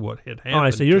that's what had happened. All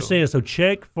right, so you're saying,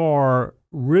 check for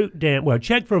root damage. Well,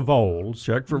 check for voles.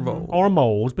 Check for voles. Or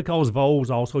moles, because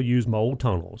voles also use mole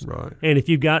tunnels. Right. And if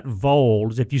you've got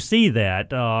voles, if you see that,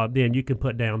 then you can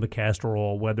put down the castor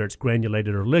oil, whether it's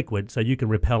granulated or liquid, so you can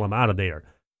repel them out of there.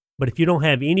 But if you don't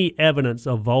have any evidence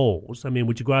of voles,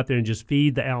 would you go out there and just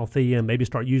feed the Althea and maybe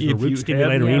start using the root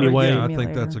stimulator anyway? Yeah, I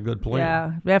think that's a good plan.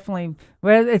 Yeah, definitely.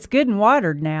 Well, it's good and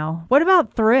watered now. What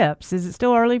about thrips? Is it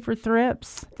still early for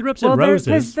thrips? Thrips and roses.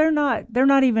 Because they're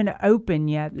not even open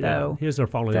yet, though. His are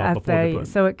falling off before they put.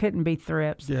 So it couldn't be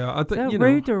thrips. Yeah, I think,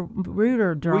 root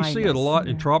or dryness. We see it a lot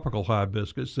in tropical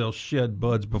hibiscus. They'll shed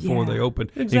buds before they open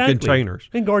in containers.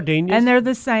 And gardenias. And they're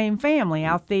the same family,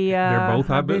 Althea. They're both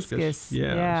hibiscus.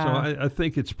 Yeah. So I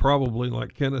think it's probably,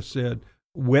 like Kenneth said,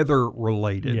 weather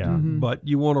related. Yeah. But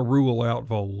you want to rule out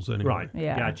voles anyway. Right.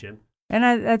 Yeah. Gotcha.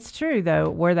 And that's true, though.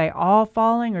 Were they all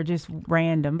falling or just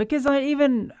random? Because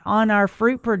even on our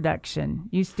fruit production,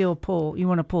 you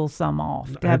want to pull some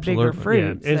off to have bigger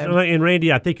fruit. Yeah. So. And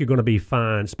Randy, I think you're going to be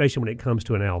fine, especially when it comes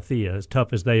to an Althea, as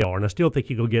tough as they are. And I still think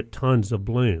you're going to get tons of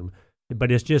bloom.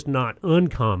 But it's just not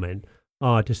uncommon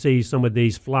to see some of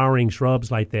these flowering shrubs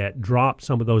like that drop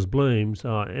some of those blooms.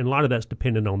 And a lot of that's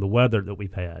dependent on the weather that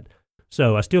we've had.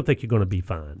 So I still think you're going to be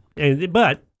fine.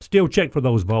 But still check for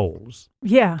those voles.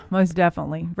 Yeah, most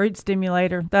definitely. Root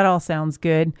stimulator, that all sounds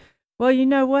good. Well, you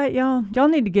know what, y'all? Y'all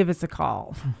need to give us a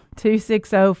call.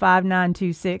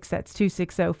 260-5926. That's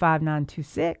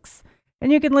 260-5926.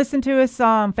 And you can listen to us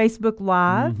on Facebook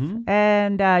Live.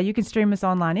 And you can stream us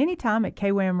online anytime at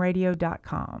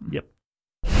kwamradio.com. Yep.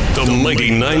 The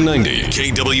Mighty 990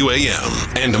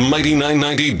 KWAM and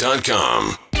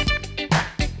Mighty990.com.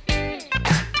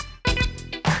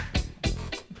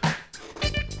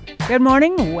 Good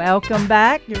morning. Welcome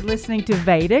back. You're listening to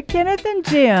Veda, Kenneth, and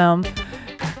Jim,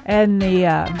 and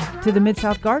to the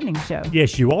Mid-South Gardening Show.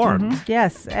 Yes, you are.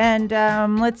 Yes. And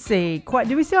let's see.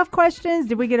 Do we still have questions?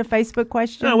 Did we get a Facebook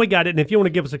question? No, we got it. And if you want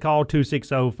to give us a call,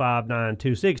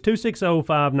 260-5926,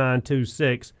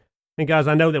 260-5926. And guys,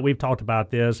 I know that we've talked about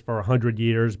this for 100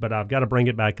 years, but I've got to bring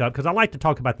it back up because I like to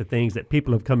talk about the things that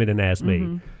people have come in and asked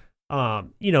me.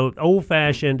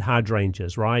 Old-fashioned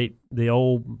hydrangeas, right? The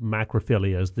old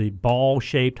macrophyllias, the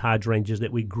ball-shaped hydrangeas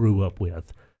that we grew up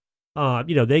with.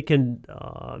 They can,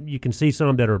 you can see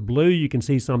some that are blue, you can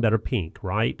see some that are pink,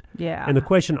 right? Yeah. And the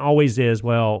question always is,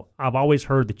 well, I've always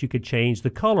heard that you could change the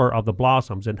color of the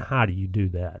blossoms, and how do you do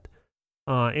that?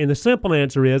 And the simple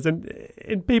answer is,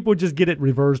 and people just get it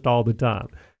reversed all the time,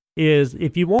 is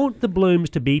if you want the blooms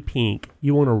to be pink,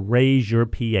 you want to raise your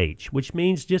pH, which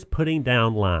means just putting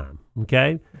down lime,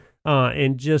 okay?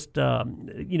 And just,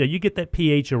 you get that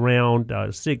pH around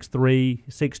 6.3,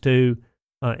 6.2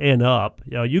 and up,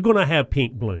 you're going to have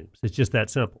pink blooms. It's just that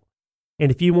simple. And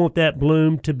if you want that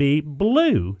bloom to be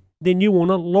blue, then you want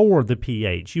to lower the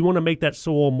pH. You want to make that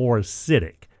soil more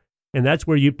acidic. And that's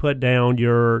where you put down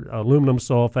your aluminum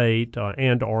sulfate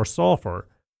and or sulfur,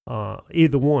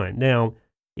 either one. Now,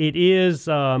 it is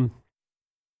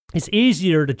it's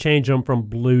easier to change them from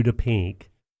blue to pink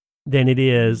than it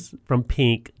is from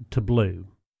pink to blue,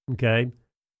 okay?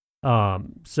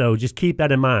 So just keep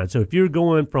that in mind. So if you're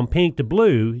going from pink to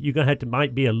blue, you're going to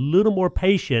might be a little more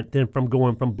patient than from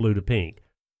going from blue to pink.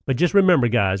 But just remember,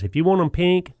 guys, if you want them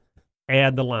pink,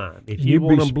 add the lime. If you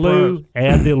want them blue,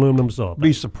 add the aluminum sulfate.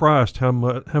 Be surprised how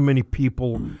many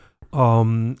people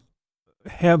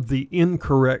have the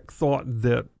incorrect thought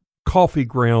that coffee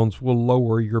grounds will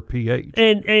lower your pH.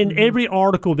 And every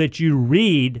article that you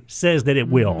read says that it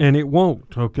will. And it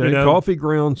won't, okay? Coffee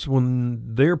grounds,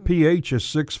 when their pH is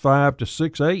 6.5 to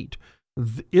 6.8,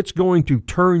 it's going to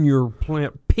turn your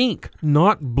plant pink,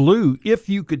 not blue, if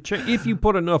you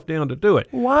put enough down to do it.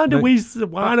 Why do we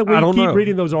keep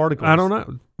reading those articles? I don't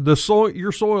know.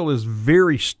 Your soil is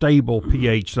very stable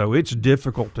pH, so it's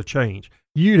difficult to change.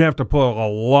 You'd have to put a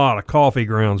lot of coffee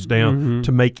grounds down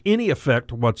to make any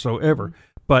effect whatsoever.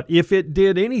 But if it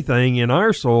did anything in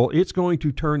our soil, it's going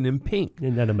to turn them pink.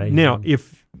 Isn't that amazing? Now,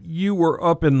 if you were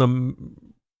up in the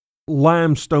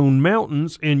limestone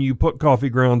mountains and you put coffee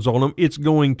grounds on them, it's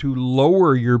going to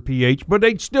lower your pH, but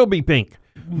they'd still be pink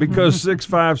because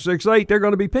 6.5, 6.8, they're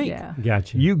going to be pink. Yeah.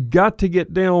 Gotcha. You got to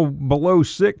get down below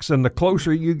 6, and the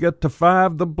closer you get to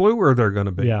 5, the bluer they're going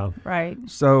to be. Yeah. Right.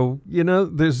 So,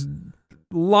 there's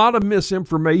a lot of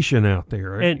misinformation out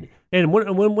there. And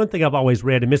one thing I've always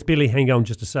read, and Miss Billy, hang on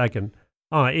just a second.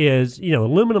 is,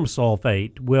 aluminum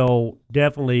sulfate will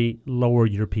definitely lower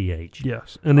your pH.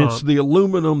 Yes, and it's the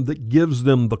aluminum that gives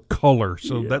them the color,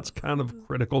 so that's kind of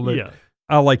critical.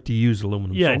 I like to use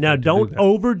aluminum sulfate. Yeah, now don't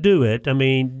overdo it. I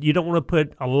mean, you don't want to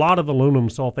put a lot of aluminum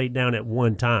sulfate down at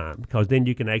one time because then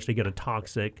you can actually get a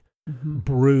toxic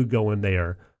brew going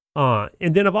there.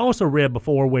 And then I've also read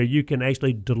before where you can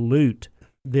actually dilute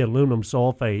the aluminum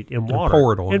sulfate in water.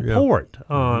 Pour it.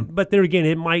 But there again,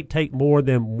 it might take more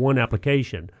than one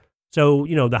application. So,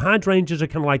 the hydrangeas are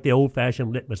kind of like the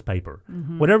old-fashioned litmus paper.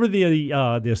 Whatever the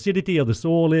acidity of the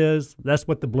soil is, that's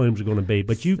what the blooms are going to be.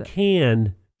 But you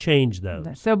can change those.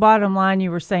 So bottom line, you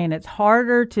were saying it's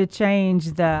harder to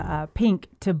change the pink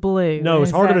to blue. No, it's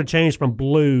harder to change from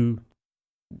blue.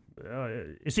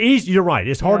 It's easy. You're right.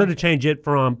 It's harder to change it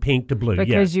from pink to blue.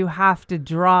 Because you have to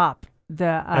drop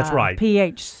the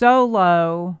pH so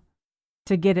low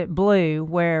to get it blue,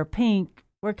 where pink,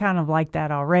 we're kind of like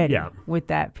that already with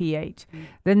that pH.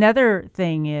 Another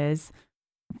thing is,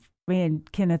 me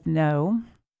and Kenneth know,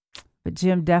 but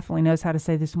Jim definitely knows how to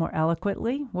say this more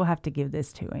eloquently. We'll have to give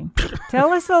this to him.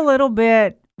 Tell us a little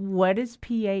bit, what does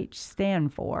pH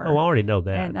stand for? Oh, I already know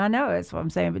that. And I know that's what I'm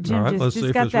saying, but Jim All right, let's just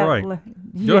see got if it's that.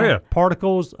 right. Go ahead.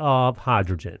 Particles of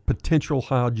hydrogen. Potential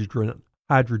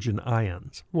hydrogen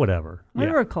ions. Whatever. We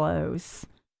were close.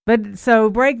 But so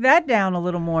break that down a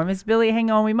little more. Miss Billy, hang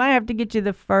on. We might have to get you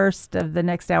the first of the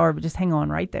next hour, but just hang on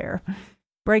right there.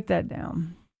 Break that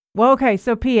down. Well, okay,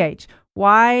 so pH.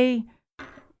 Why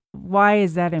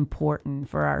is that important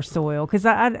for our soil? Because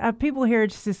I people here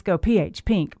just go pH,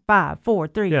 pink, 5, 4,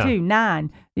 3, 2,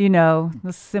 9.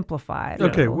 Let's simplify it.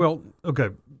 Okay.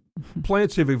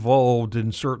 Plants have evolved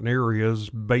in certain areas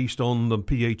based on the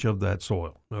pH of that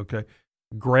soil. Okay.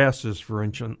 Grasses, for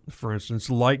instance,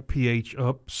 like pH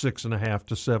up 6.5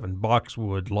 to 7.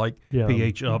 Boxwood like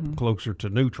pH up closer to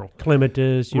neutral.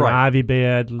 Clematis, your ivy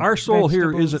bed. Our soil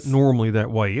here isn't normally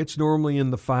that way. It's normally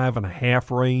in the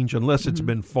 5.5 range, unless it's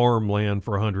been farmland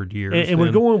for 100 years. And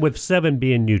we're going with 7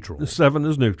 being neutral. 7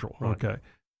 is neutral. Right. Okay.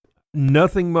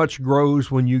 Nothing much grows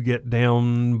when you get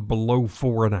down below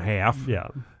 4.5. Yeah.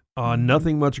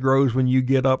 Nothing much grows when you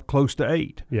get up close to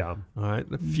 8. Yeah. All right.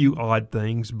 A few odd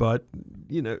things, but,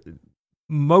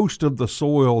 most of the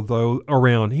soil, though,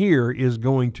 around here is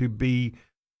going to be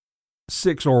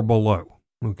 6 or below.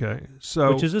 Okay.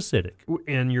 So, which is acidic.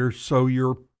 And your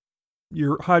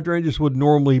hydrangeas would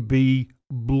normally be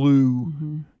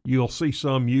blue. You'll see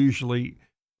some usually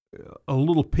a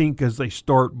little pink as they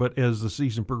start, but as the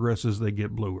season progresses, they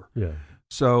get bluer. Yeah.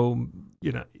 So,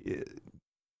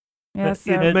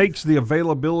 it makes the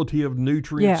availability of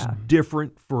nutrients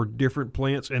different for different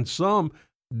plants, and some,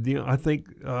 I think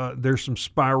there's some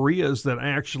spireas that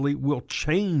actually will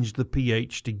change the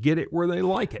pH to get it where they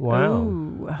like it.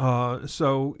 Wow.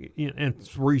 So, and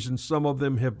it's the reason some of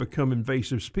them have become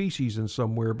invasive species in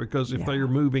somewhere, because if they are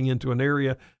moving into an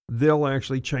area, they'll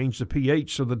actually change the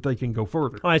pH so that they can go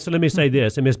further. All right, so let me say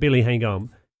this, and Miss Billy, hang on,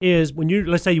 is when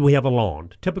let's say we have a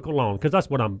lawn, typical lawn, because that's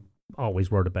what I'm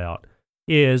always worried about.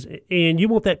 And you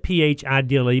want that pH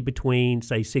ideally between,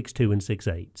 say, 6.2 and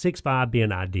 6.8, 6.5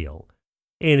 being ideal.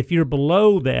 And if you're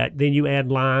below that, then you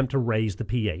add lime to raise the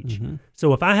pH.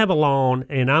 So if I have a lawn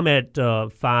and I'm at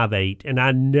 5.8 and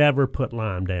I never put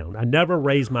lime down, I never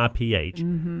raise my pH,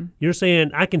 you're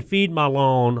saying I can feed my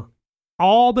lawn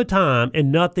all the time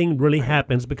and nothing really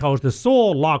happens because the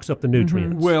soil locks up the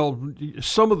nutrients. Well,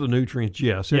 some of the nutrients,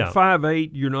 yes. At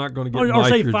 5.8, you're not going to get Or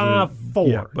nitrogen. say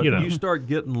 5.4. But you start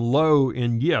getting low,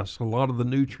 and yes, a lot of the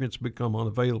nutrients become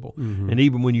unavailable. And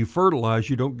even when you fertilize,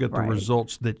 you don't get the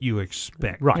results that you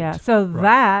expect. Right. Yeah. So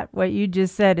that, what you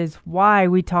just said, is why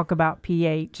we talk about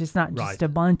pH. It's not just a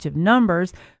bunch of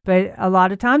numbers, but a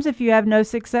lot of times if you have no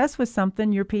success with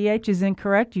something, your pH is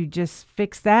incorrect, you just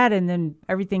fix that and then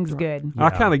everything's good.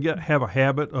 I kind of have a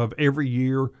habit of every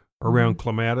year around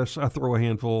clematis, I throw a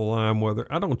handful of lime. Whether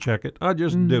I don't check it, I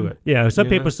just do it. Yeah, some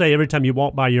people say every time you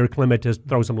walk by your clematis,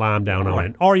 throw some lime down on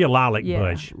it, or your lilac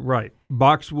bush. Right,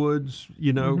 boxwoods.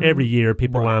 Every year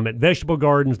people lime it. Vegetable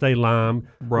gardens, they lime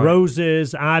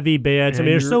roses, ivy beds. And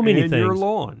there's so many things. Your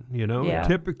lawn.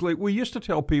 Typically, we used to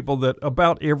tell people that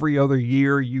about every other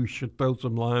year you should throw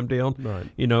some lime down. Right.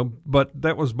 But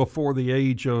that was before the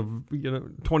age of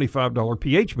 $25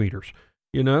 pH meters.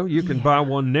 You can buy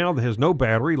one now that has no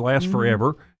battery, lasts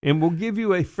forever, and will give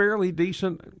you a fairly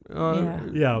decent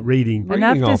reading.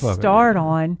 Enough to start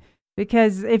on,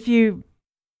 because if you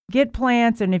get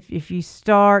plants and if you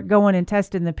start going and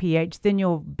testing the pH, then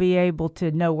you'll be able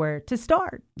to know where to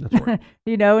start. That's right.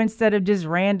 Instead of just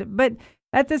random. But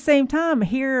at the same time,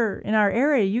 here in our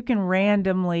area, you can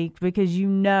randomly, because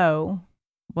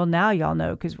Well, now y'all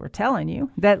know because we're telling you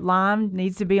that lime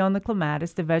needs to be on the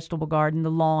clematis, the vegetable garden,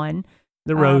 the lawn.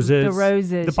 The roses,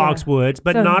 the boxwoods,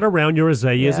 but not around your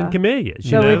azaleas and camellias.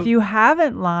 So if you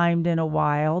haven't limed in a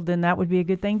while, then that would be a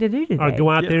good thing to do today. Or go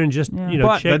out there and just,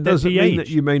 but check that doesn't pH. mean that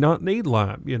you may not need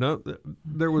lime.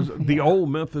 There was the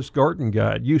old Memphis Garden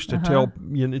Guide used to tell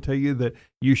you that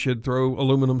you should throw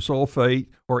aluminum sulfate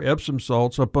or Epsom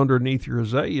salts up underneath your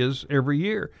azaleas every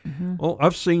year. Well,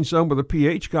 I've seen some where the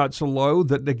pH got so low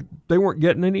that they weren't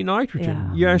getting any nitrogen.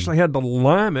 Yeah. You actually had to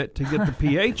lime it to get the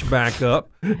pH back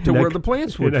up to where the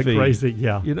plants would feed. Crazy,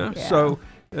 yeah. So.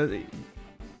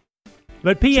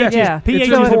 But pH is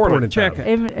important. Check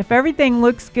it. If everything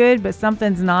looks good but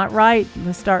something's not right,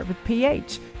 let's start with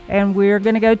pH. And we're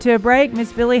going to go to a break.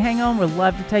 Miss Billy, hang on. We'd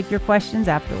love to take your questions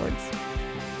afterwards.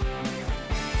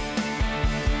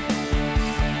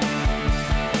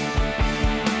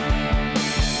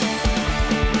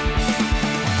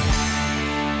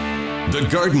 The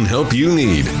garden help you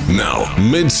need. Now,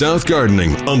 Mid-South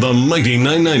Gardening on the Mighty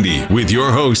 990 with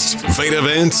your hosts, Veda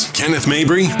Vance, Kenneth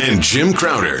Mabry, and Jim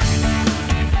Crowder.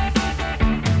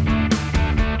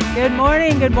 Good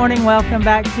morning. Good morning. Welcome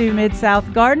back to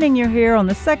Mid-South Gardening. You're here on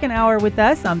the second hour with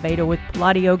us. I'm Veda with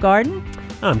Palladio Garden.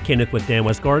 I'm Kenneth with Dan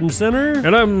West Garden Center.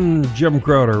 And I'm Jim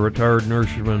Crowder, retired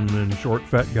nurseryman and short,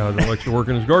 fat guy that likes to work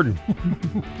in his garden.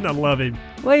 I love him.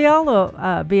 Well, y'all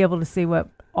will be able to see what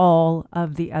all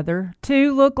of the other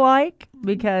two look like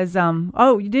because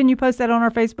didn't you post that on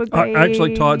our Facebook page?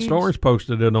 Actually, Todd Starnes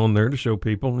posted it on there to show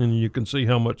people, and you can see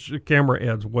how much the camera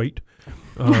adds weight.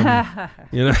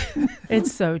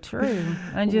 It's so true.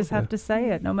 I just have to say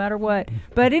it no matter what.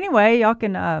 But anyway, y'all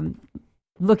can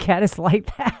look at us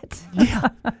like that. Yeah.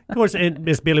 Of course, and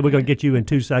Miss Billy, we're going to get you in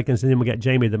 2 seconds, and then we got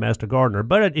Jamie, the master gardener.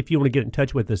 But if you want to get in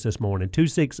touch with us this morning,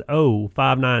 260-5926,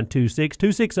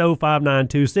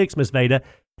 260-5926, Miss Veda.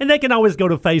 And they can always go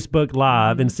to Facebook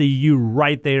Live and see you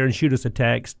right there and shoot us a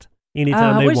text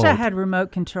anytime they want. I wish I had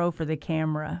remote control for the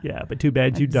camera. Yeah, but too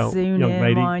bad you don't, zoom young in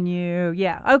lady. On you.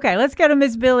 Yeah. Okay, let's go to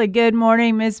Miss Billy. Good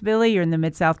morning, Miss Billy. You're in the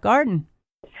Mid-South Garden.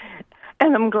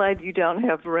 And I'm glad you don't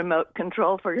have remote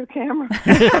control for your camera.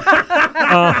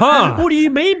 What do you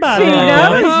mean by she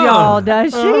that? She knows y'all,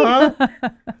 does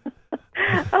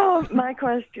she? My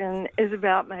question is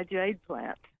about my jade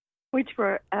plants, which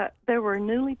they were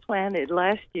newly planted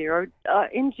last year,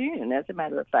 in June, as a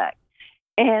matter of fact.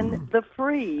 And the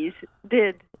freeze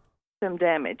did some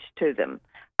damage to them.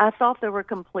 I thought they were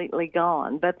completely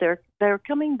gone, but they're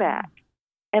coming back,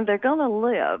 and they're going to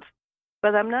live.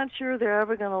 But I'm not sure they're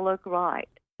ever going to look right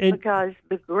because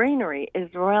the greenery is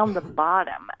around the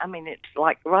bottom. I mean, it's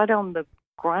like right on the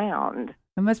ground.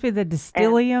 It must be the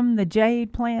Distilium, the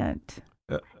jade plant.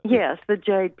 Yes, the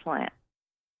jade plant.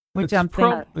 Which I'm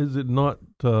thinking. Is it not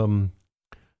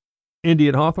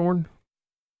Indian hawthorn?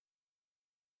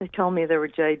 They told me there were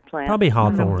jade plants. Probably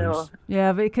hawthorns.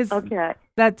 Yeah, because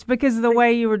that's because of the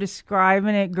way you were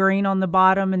describing it, green on the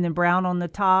bottom and then brown on the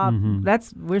top.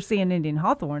 Mm-hmm. We're seeing Indian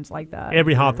hawthorns like that.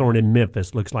 Every hawthorn in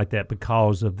Memphis looks like that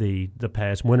because of the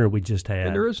past winter we just had.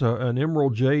 And there is an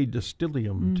emerald jade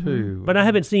Distilium too. But I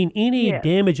haven't seen any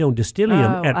damage on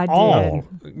Distilium at all.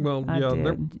 Well,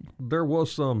 there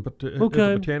was some at the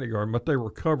Botanic Garden, but they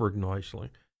were covered nicely.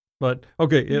 But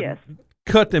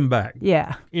cut them back.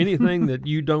 Yeah. Anything that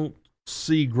you don't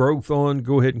see growth on,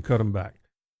 go ahead and cut them back.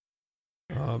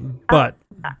 But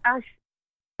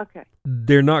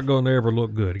they're not going to ever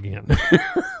look good again.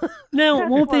 Now,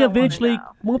 won't they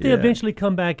eventually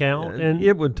come back out? And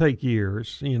it would take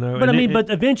years, But but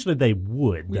eventually they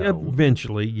would. Though.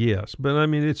 Eventually, yes. But I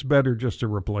mean, it's better just to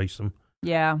replace them.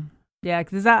 Yeah. Yeah,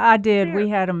 because I did. Yeah. We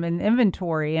had them in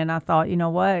inventory, and I thought, you know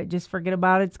what? Just forget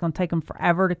about it. It's going to take them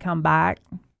forever to come back.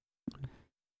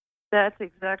 That's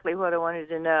exactly what I wanted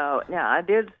to know. Now, I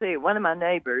did see one of my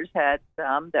neighbors had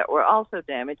some that were also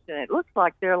damaged, and it looks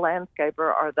like their landscaper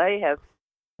or they have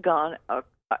gone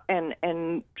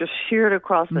and just sheared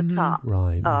across the top,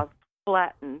 right?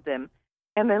 Flattened them,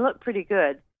 and they look pretty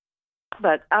good.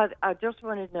 But I just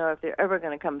wanted to know if they're ever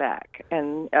going to come back.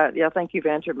 And I think you've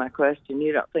answered my question.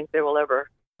 You don't think they will ever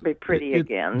be pretty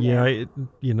again? Yeah,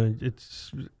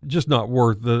 it's just not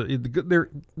worth they're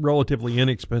relatively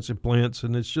inexpensive plants,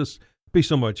 and it's just be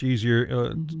so much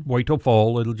easier. Wait till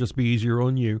fall; it'll just be easier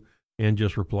on you, and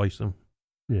just replace them.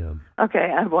 Yeah.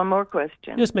 Okay, I have one more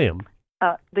question. Yes, ma'am.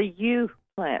 The yew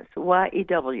plants,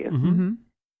 YEW. Mm-hmm.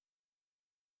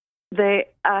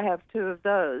 I have two of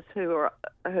those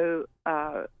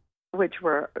which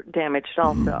were damaged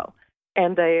also,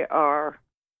 and they are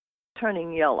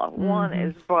turning yellow. Mm-hmm. One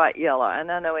is bright yellow,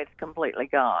 and I know it's completely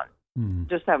gone. Mm.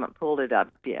 Just haven't pulled it up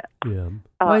yet. Yeah.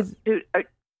 Was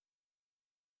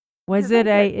Is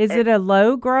it a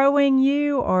low growing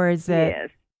yew or is it? Yes.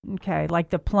 Okay,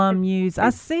 like the plum yews. I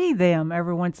see them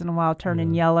every once in a while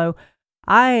turning yellow.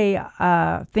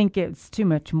 I think it's too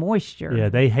much moisture. Yeah,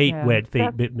 they hate wet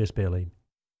feet, Miss Billy.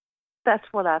 That's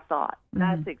what I thought.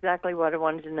 That's exactly what I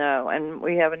wanted to know. And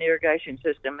we have an irrigation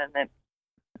system, and that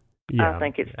I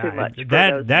think it's too much.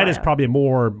 That is probably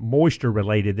more moisture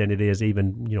related than it is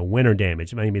even winter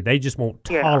damage. I mean, they just won't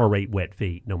tolerate wet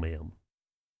feet. No, ma'am.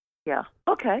 Yeah.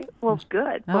 Okay. Well,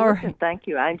 good. All well, right. listen, thank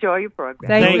you. I enjoy your program.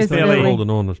 Thanks, Billy. For holding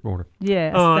on this morning.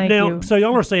 Yes, thank you. So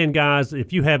y'all are saying, guys,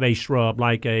 if you have a shrub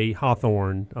like a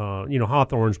hawthorn,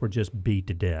 hawthorns were just beat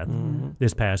to death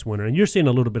this past winter, and you're seeing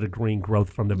a little bit of green growth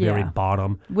from the very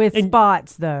bottom. With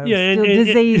spots, though. Yeah, and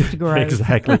diseased growth.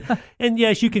 Exactly. And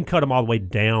yes, you can cut them all the way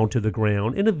down to the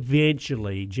ground, and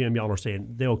eventually, Jim, y'all are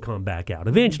saying they'll come back out.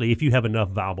 Eventually, if you have enough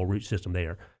viable root system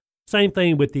there. Same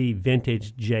thing with the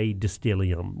vintage J.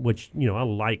 Distillium, which, I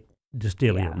like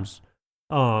Distilliums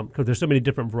because there's so many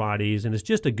different varieties, and it's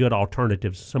just a good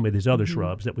alternative to some of these other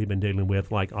shrubs that we've been dealing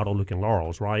with, like auto-looking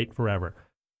laurels, right, forever.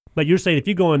 But you're saying if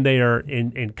you go in there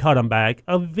and cut them back,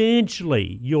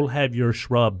 eventually you'll have your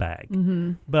shrub back.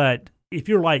 Mm-hmm. But if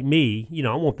you're like me,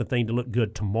 I want the thing to look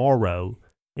good tomorrow.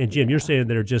 And, Jim, you're saying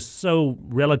they're just so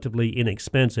relatively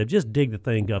inexpensive. Just dig the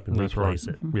thing up and replace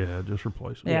it. Yeah, just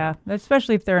replace it. Yeah,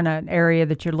 especially if they're in an area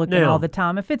that you're looking all the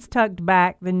time. If it's tucked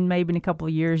back, then maybe in a couple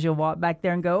of years you'll walk back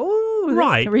there and go, ooh,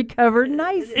 that's recovered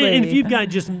nicely. And if you've got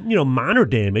just, minor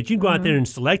damage, you can go out there and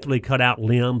selectively cut out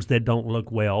limbs that don't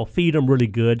look well, feed them really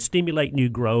good, stimulate new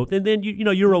growth, and then,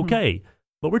 you're okay.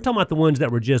 But we're talking about the ones that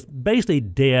were just basically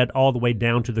dead all the way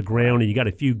down to the ground, and you got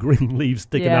a few green leaves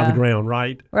sticking out of the ground,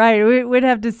 right? Right. We'd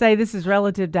have to say this is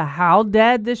relative to how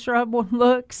dead the shrub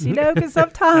looks, because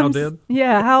sometimes, how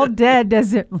dead? How dead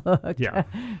does it look? Yeah.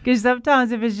 Because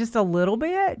sometimes if it's just a little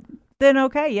bit, then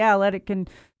okay, let it can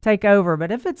take over.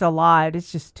 But if it's a lot,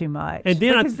 it's just too much. And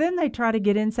then then they try to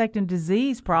get insect and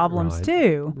disease problems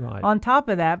too. Right. On top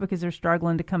of that, because they're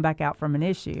struggling to come back out from an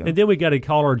issue. And then we got to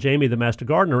call our Jamie, the master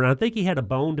gardener, and I think he had a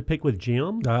bone to pick with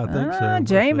Jim. I think so.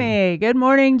 Jamie. Good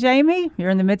morning, Jamie. You're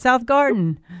in the Mid-South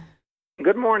Garden.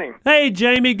 Good morning. Hey,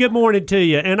 Jamie. Good morning to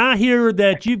you. And I hear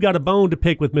that you've got a bone to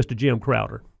pick with Mr. Jim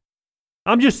Crowder.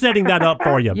 I'm just setting that up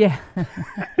for you. Yeah.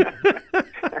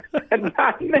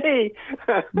 Not me.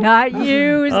 Not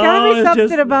you. It's got to be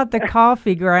something about the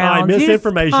coffee grounds.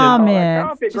 Misinformation.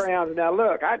 Coffee grounds. Now,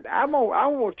 look, I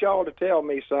want y'all to tell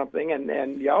me something,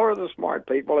 and y'all are the smart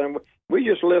people, and we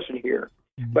just listen here.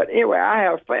 But anyway, I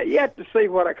have yet to see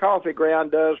what a coffee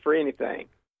ground does for anything.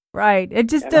 Right. It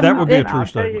just doesn't. That would be a true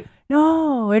statement.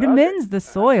 No, it amends the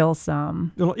soil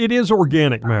some. It is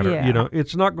organic matter. Yeah.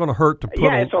 It's not going to hurt to put.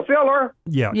 Yeah, it's a filler.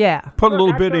 Yeah. Yeah. Put a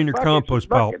little bit in your compost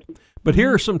pile. But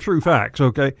here are some true facts,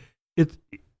 okay?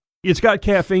 It's got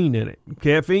caffeine in it.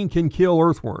 Caffeine can kill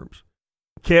earthworms.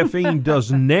 Caffeine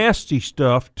does nasty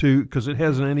stuff because it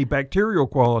has an antibacterial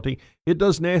quality. It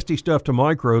does nasty stuff to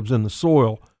microbes in the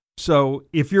soil. So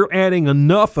if you're adding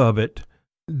enough of it,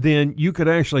 then you could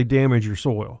actually damage your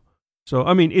soil. So,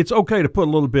 I mean, it's okay to put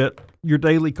a little bit, your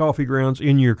daily coffee grounds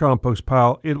in your compost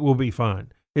pile. It will be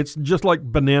fine. It's just like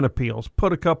banana peels.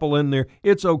 Put a couple in there.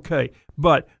 It's okay.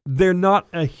 But they're not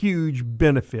a huge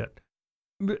benefit.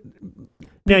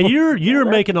 Now, you're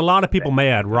making a lot of people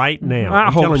mad right now.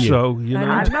 I hope so.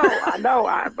 I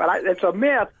know. But it's a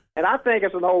myth, and I think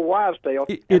it's an old wives' tale.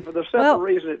 And for the simple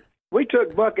reason that we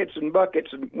took buckets and buckets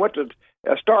and went to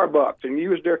Starbucks and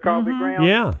used their coffee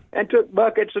ground. And took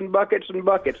buckets and buckets and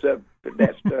buckets of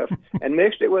that stuff and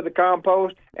mixed it with the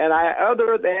compost. And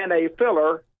other than a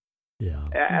filler,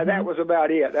 that was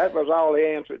about it. That was all the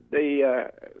answer,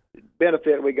 the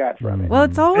benefit we got from it. Well,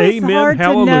 it's always hard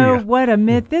to know what a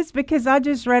myth is because I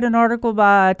just read an article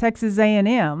by Texas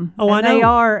A&M. Oh, I know. They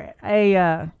are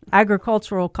a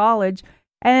agricultural college,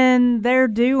 and they're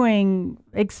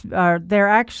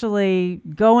actually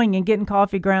going and getting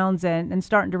coffee grounds and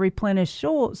starting to replenish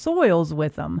soils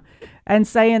with them and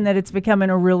saying that it's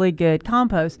becoming a really good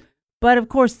compost. But, of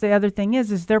course, the other thing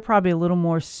is they're probably a little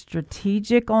more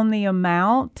strategic on the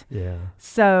amount. Yeah.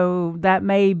 So that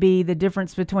may be the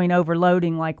difference between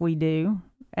overloading like we do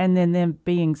and then them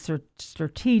being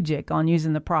strategic on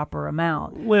using the proper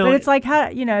amount. Well, but it's like, how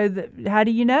do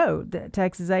you know that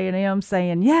Texas A&M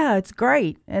saying, yeah, it's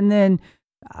great, and then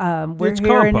we're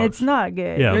hearing compost. It's not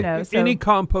good. Yeah. So, any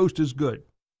compost is good.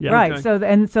 Yeah. Right.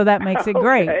 Okay. So that makes it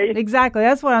great. Exactly.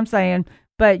 That's what I'm saying.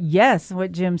 But yes,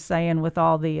 what Jim's saying with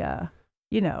all the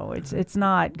it's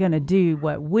not going to do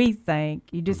what we think.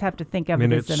 You just have to think of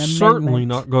it as an amendment. It's certainly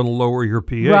not going to lower your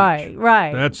pH.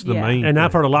 Right. That's the main And thing.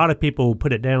 I've heard a lot of people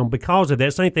put it down because of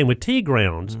that. Same thing with tea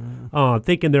grounds,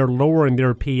 thinking they're lowering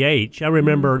their pH. I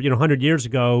remember, 100 years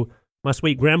ago, my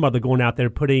sweet grandmother going out there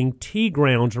putting tea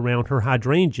grounds around her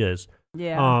hydrangeas.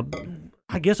 Yeah.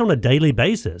 I guess on a daily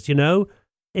basis,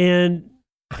 and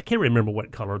I can't remember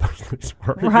what color those things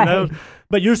were, right.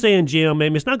 But you're saying, Jim,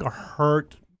 maybe it's not going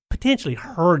to potentially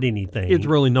hurt anything. It's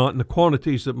really not in the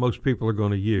quantities that most people are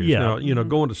going to use. Yeah. Now,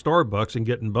 going to Starbucks and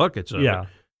getting buckets of it,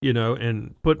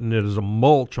 and putting it as a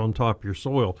mulch on top of your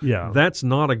soil, that's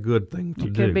not a good thing to do.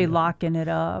 It could be locking it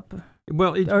up.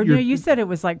 Well, you said it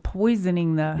was like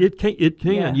poisoning the... It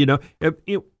can,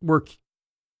 where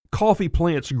coffee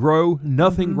plants grow,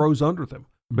 nothing grows under them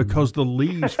because the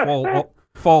leaves fall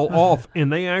off,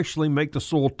 and they actually make the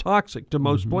soil toxic to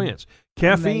most plants.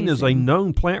 Caffeine is a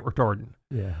known plant retardant.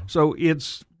 Yeah. So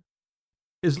it's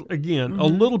again, a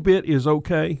little bit is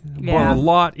okay, but a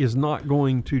lot is not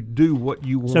going to do what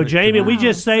you want. So, Jamie, we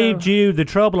just saved you the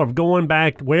trouble of going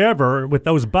back wherever with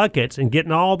those buckets and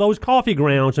getting all those coffee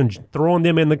grounds and throwing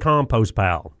them in the compost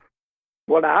pile.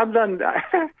 Well, now,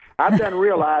 I've done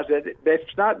realize that there's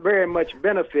not very much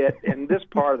benefit in this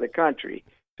part of the country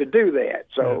to do that.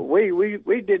 So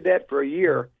we did that for a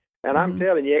year, and I'm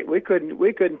telling you, we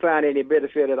couldn't find any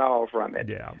benefit at all from it.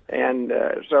 Yeah. And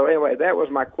so anyway, that was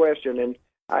my question, and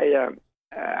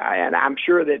and I'm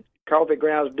sure that coffee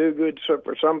grounds do good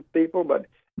for some people, but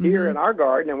here in our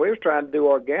garden, and we was trying to do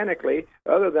organically,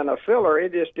 other than a filler,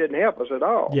 it just didn't help us at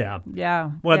all. Yeah.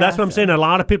 Yeah. Well, that's what I'm saying. A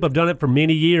lot of people have done it for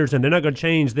many years, and they're not going to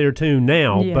change their tune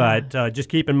now. Yeah. But just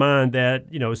keep in mind that,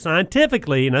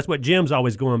 scientifically, and that's what Jim's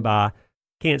always going by,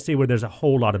 can't see where there's a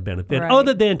whole lot of benefit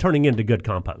other than turning into good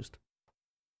compost.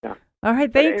 Yeah. All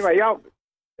right, thanks. But anyway, y'all,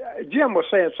 Jim was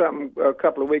saying something a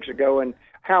couple of weeks ago, and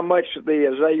how much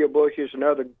the azalea bushes and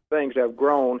other things have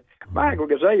grown. My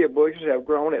azalea bushes have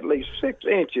grown at least 6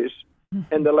 inches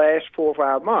in the last 4 or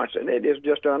 5 months, and it is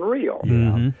just unreal.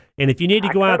 Mm-hmm. And if you need to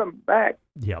go out, cut them back.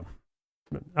 Yeah.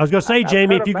 I was going to say,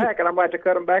 Jamie, if you back, and I'm about to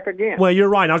cut them back again. Well, you're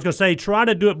right. I was going to say, try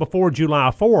to do it before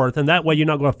July 4th, and that way you're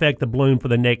not going to affect the bloom for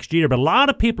the next year. But a lot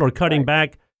of people are cutting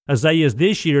back azaleas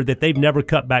this year that they've never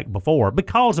cut back before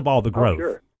because of all the growth. Oh,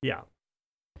 sure. Yeah.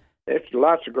 It's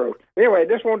lots of growth. Anyway,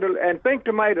 just wanted to, and think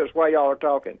tomatoes while y'all are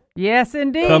talking. Yes,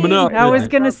 indeed. Coming up. I was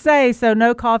going to say, so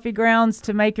no coffee grounds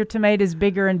to make your tomatoes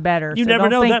bigger and better. You never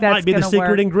know. That might be the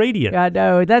secret ingredient. I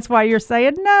know. That's why you're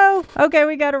saying no. Okay,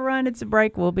 we got to run. It's a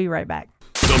break. We'll be right back.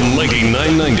 The Mighty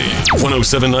 990,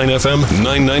 107.9 FM,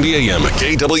 990 AM,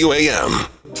 KWAM.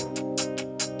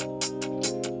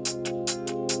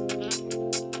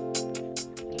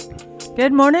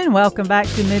 Good morning. Welcome back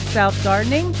to Mid-South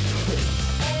Gardening.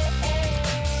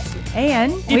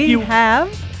 And we have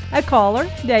a caller,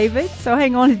 David. So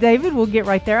hang on to David. We'll get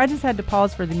right there. I just had to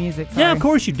pause for the music. Sorry. Yeah, of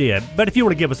course you did. But if you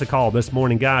want to give us a call this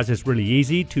morning, guys, it's really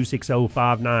easy.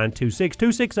 260-5926,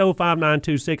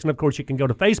 260-5926. And, of course, you can go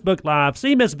to Facebook Live.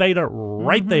 See Miss Veda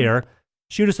right there.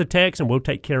 Shoot us a text, and we'll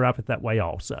take care of it that way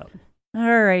also.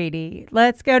 All righty.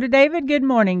 Let's go to David. Good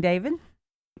morning, David.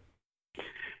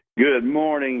 Good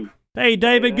morning. Hey,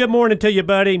 David. Good morning to you,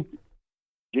 buddy.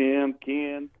 Jim,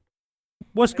 Ken.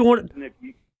 What's going on?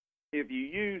 If you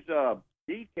use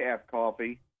decaf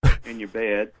coffee in your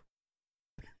bed,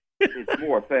 it's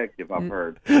more effective, I've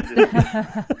heard.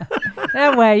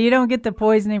 That way you don't get the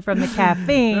poisoning from the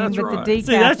caffeine, that's but right. the decaf.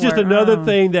 See, that's just another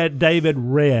thing that David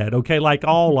read, okay, like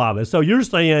all of us. So you're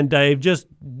saying, Dave, just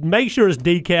make sure it's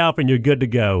decaf and you're good to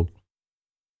go.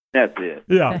 That's it.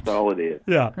 Yeah. That's all it is.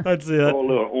 Yeah, that's it. Throw a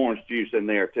little orange juice in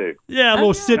there, too. Yeah, a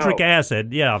little citric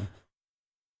acid, yeah.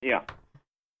 Yeah.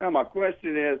 Now, my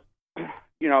question is,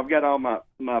 I've got all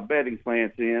my bedding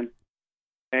plants in,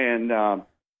 and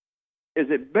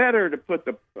is it better to put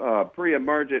the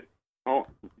pre-emergent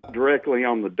directly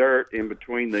on the dirt in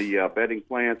between the bedding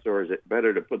plants, or is it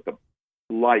better to put the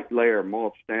light layer of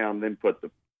mulch down, then put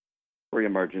the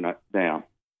pre-emergent down?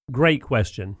 Great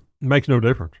question. Makes no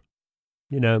difference.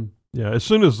 Yeah, as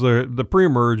soon as the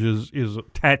pre-emerge is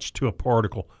attached to a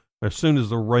particle, as soon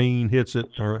as the rain hits it,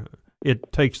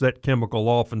 it takes that chemical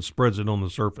off and spreads it on the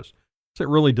surface. So it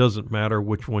really doesn't matter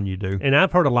which one you do. And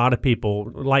I've heard a lot of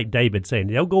people, like David, saying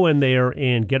they'll go in there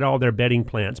and get all their bedding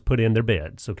plants put in their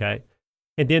beds, okay?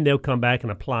 And then they'll come back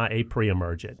and apply a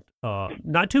pre-emergent.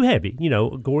 Not too heavy,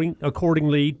 going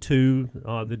accordingly to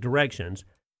the directions.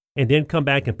 And then come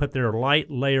back and put their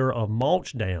light layer of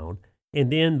mulch down,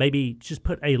 and then maybe just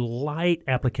put a light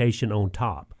application on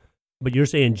top. But you're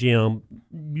saying, Jim,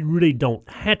 you really don't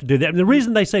have to do that. And the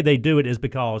reason they say they do it is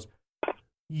because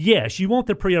Yes, you want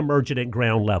the pre-emergent at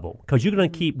ground level because you're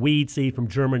going to keep weed seed from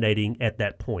germinating at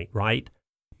that point, right?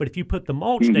 But if you put the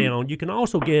mulch down, you can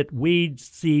also get weed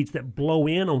seeds that blow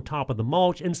in on top of the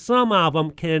mulch, and some of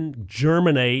them can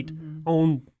germinate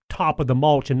on top of the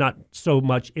mulch and not so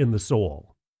much in the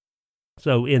soil.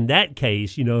 So in that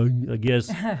case, I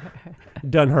guess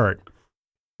doesn't hurt.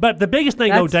 But the biggest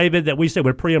thing, though, David, that we say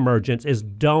with pre-emergence is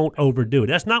don't overdo it.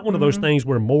 That's not one of those things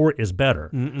where more is better.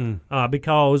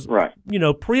 Because,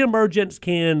 pre-emergence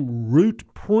can root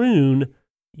prune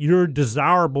your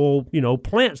desirable,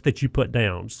 plants that you put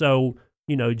down. So,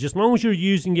 just as long as you're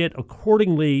using it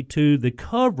accordingly to the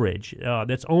coverage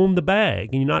that's on the bag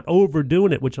and you're not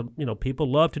overdoing it, which,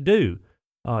 people love to do,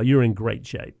 you're in great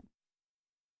shape.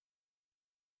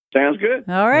 Sounds good.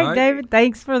 All right, David.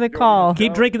 Thanks for the call.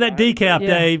 Keep drinking that decaf,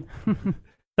 Dave.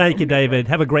 Thank you, David.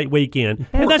 Have a great weekend.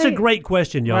 And that's a great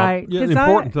question, y'all. Right. Yeah, the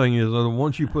important thing is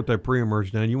once you put that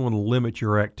pre-emerge down, you want to limit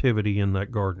your activity in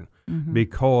that garden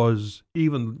because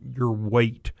even your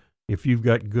weight, if you've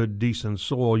got good, decent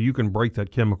soil, you can break that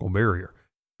chemical barrier.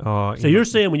 So you're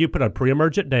saying when you put a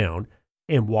pre-emergent down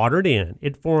and water it in,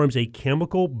 it forms a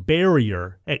chemical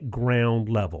barrier at ground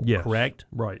level, correct?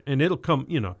 Right. And it'll come,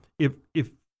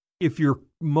 if your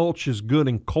mulch is good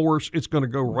and coarse, it's going to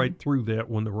go right through that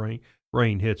when the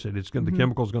rain hits it. The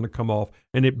chemical's going to come off,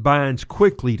 and it binds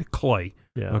quickly to clay.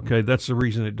 Yeah. Okay, that's the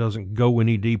reason it doesn't go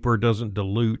any deeper, doesn't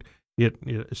dilute. It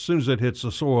as soon as it hits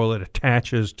the soil, it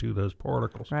attaches to those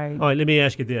particles. Right. All right, let me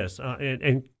ask you this,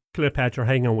 and Cleopatra,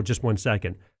 hang on with just 1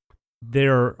 second.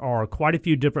 There are quite a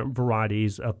few different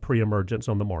varieties of pre-emergence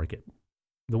on the market.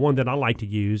 The one that I like to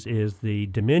use is the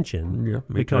Dimension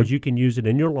because you can use it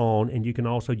in your lawn and you can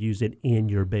also use it in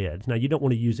your beds. Now, you don't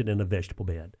want to use it in a vegetable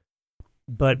bed.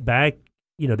 But back,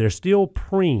 there's still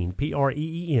Preen,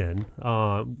 Preen,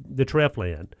 the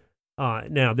Treflan.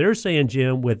 Now, they're saying,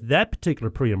 Jim, with that particular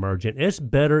pre-emergent, it's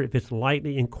better if it's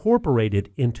lightly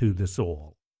incorporated into the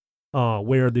soil.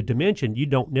 Where the Dimension, you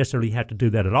don't necessarily have to do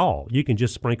that at all. You can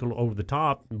just sprinkle over the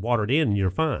top and water it in and you're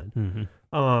fine.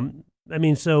 Why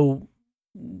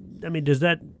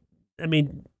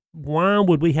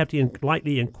would we have to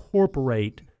lightly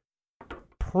incorporate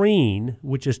Preen,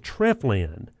 which is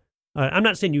Treflan? I'm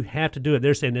not saying you have to do it.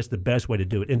 They're saying that's the best way to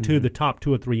do it, into the top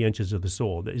 2 or 3 inches of the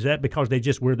soil. Is that because they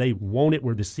just where they want it,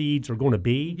 where the seeds are going to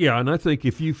be? Yeah, and I think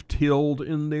if you've tilled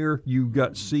in there, you've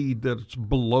got seed that's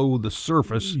below the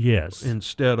surface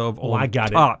instead of on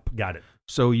top. Got it.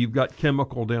 So you've got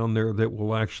chemical down there that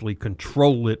will actually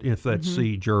control it if that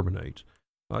seed germinates.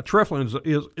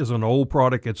 Treflan is an old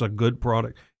product. It's a good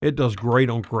product. It does great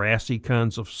on grassy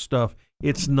kinds of stuff.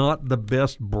 It's not the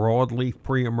best broadleaf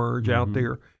pre-emerge out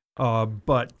there,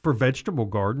 but for vegetable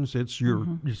gardens, it's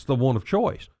the one of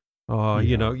choice.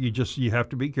 You have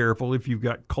to be careful. If you've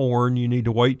got corn, you need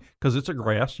to wait because it's a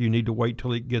grass. You need to wait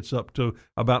till it gets up to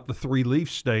about the 3-leaf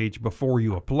stage before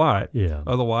you apply it. Yeah.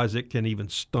 Otherwise, it can even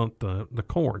stunt the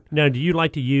corn. Now, do you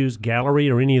like to use Gallery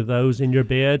or any of those in your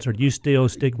beds, or do you still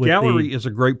stick with Gallery is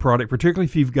a great product, particularly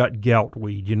if you've got gout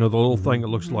weed. The little thing that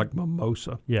looks like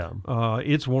mimosa. Yeah.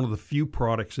 It's one of the few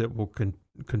products that will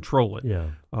control it. Yeah.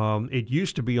 It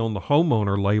used to be on the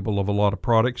homeowner label of a lot of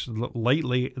products.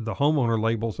 Lately, the homeowner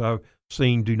labels I've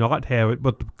seen do not have it,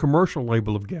 but the commercial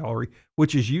label of Gallery,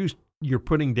 which is used, you're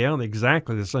putting down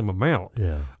exactly the same amount,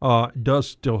 does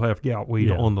still have gout weed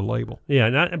on the label.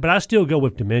 Yeah, but I still go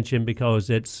with Dimension because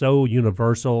it's so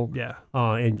universal. Yeah.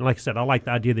 And like I said, I like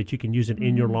the idea that you can use it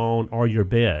in your lawn or your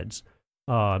beds.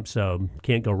 So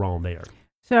can't go wrong there.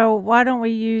 So why don't we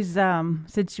use,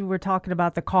 since you were talking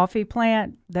about the coffee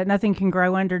plant, that nothing can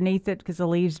grow underneath it because the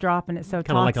leaves drop and it's so toxic.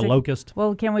 Kind of like a locust.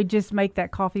 Well, can we just make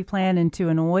that coffee plant into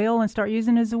an oil and start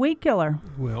using it as a weed killer?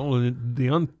 Well,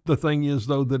 the thing is,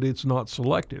 though, that it's not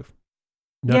selective.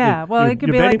 Yeah, well, it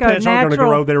could be like a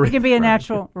natural. It could be a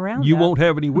natural Roundup. You won't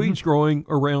have any weeds growing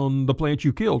around the plant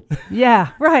you killed.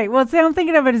 Yeah, right. Well, see, I'm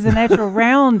thinking of it as a natural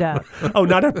Roundup. Oh,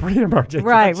 not a pre-emergent.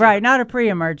 Right. Not a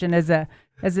pre-emergent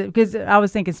because I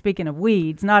was thinking, speaking of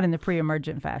weeds, not in the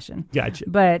pre-emergent fashion. Gotcha.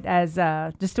 But as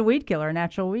just a weed killer, a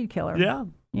natural weed killer. Yeah.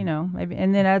 Maybe,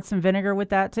 and then add some vinegar with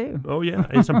that too. Oh yeah,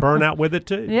 and some burnout with it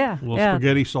too. Yeah. A little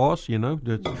spaghetti sauce,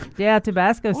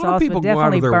 Tabasco sauce people would definitely go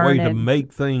out of their way to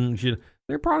make things.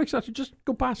 Their products out there, just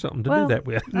go buy something to do that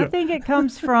with. I think it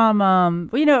comes from,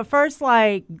 at first,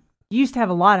 you used to have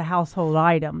a lot of household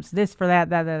items, this for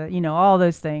that, all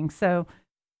those things. So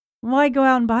why go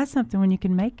out and buy something when you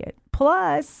can make it?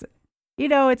 Plus,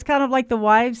 it's kind of like the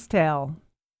wives' tale.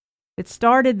 It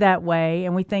started that way,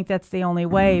 and we think that's the only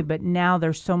way, but now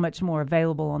there's so much more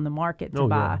available on the market to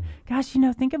buy. Yeah. Gosh,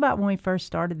 think about when we first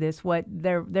started this,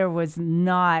 there was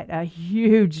not a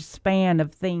huge span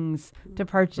of things to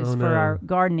purchase for our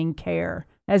gardening care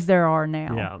as there are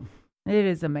now. Yeah. It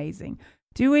is amazing.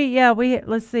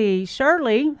 Let's see,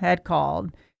 Shirley had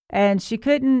called, and she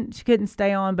couldn't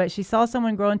stay on, but she saw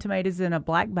someone growing tomatoes in a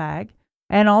black bag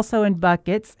and also in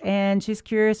buckets, and she's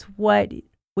curious what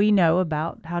we know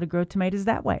about how to grow tomatoes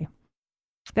that way.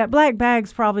 That black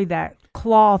bag's probably that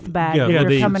cloth bag that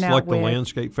you're coming out like with. The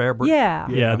landscape fabric.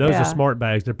 Yeah. Those are smart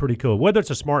bags. They're pretty cool. Whether it's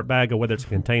a smart bag or whether it's a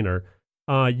container,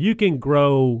 you can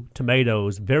grow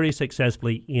tomatoes very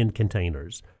successfully in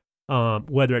containers.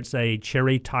 Whether it's a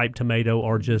cherry type tomato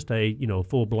or just a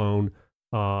full blown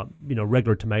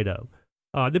regular tomato.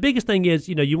 The biggest thing is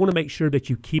you want to make sure that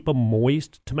you keep them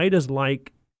moist. Tomatoes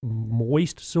like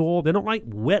moist soil. They don't like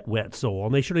wet soil,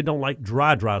 and they surely don't like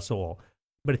dry soil.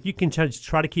 But if you can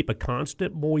try to keep a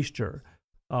constant moisture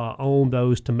on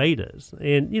those tomatoes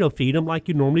and feed them like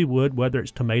you normally would, whether it's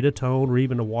tomato tone or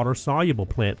even a water soluble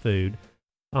plant food,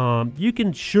 you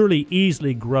can surely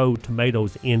easily grow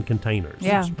tomatoes in containers.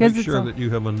 Yeah, make sure that you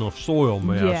have enough soil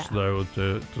mass though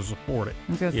to support it.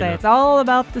 I was going to say it's all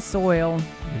about the soil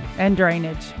and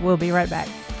drainage. We'll be right back.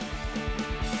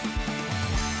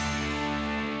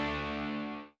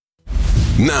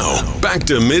 Now, back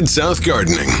to Mid-South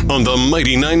Gardening on the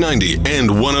Mighty 990 and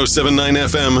 107.9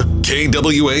 FM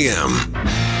KWAM.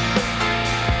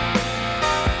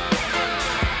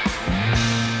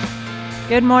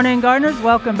 Good morning, gardeners.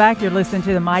 Welcome back. You're listening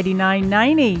to the Mighty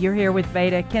 990. You're here with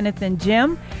Veda, Kenneth, and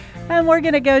Jim. And we're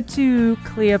going to go to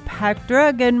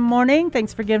Cleopatra. Good morning.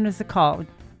 Thanks for giving us a call.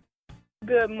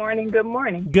 Good morning. Good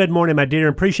morning. Good morning, my dear.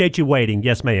 Appreciate you waiting.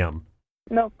 Yes, ma'am.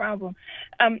 No problem.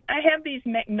 I have these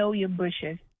magnolia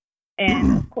bushes,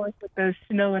 and of course, with the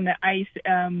snow and the ice,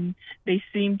 they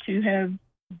seem to have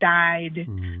died.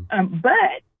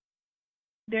 But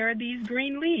there are these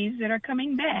green leaves that are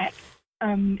coming back,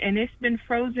 and it's been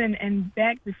frozen and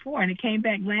back before, and it came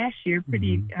back last year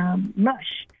pretty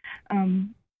mush,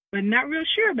 but not real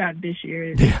sure about this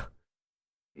year. Yeah.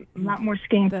 A lot more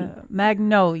scanty. The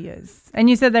magnolias. And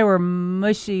you said they were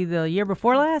mushy the year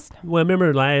before last? Well,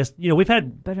 remember last, we've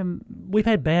had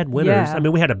bad winters. Yeah. I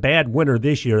mean, we had a bad winter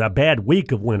this year, a bad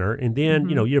week of winter. And then,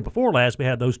 year before last, we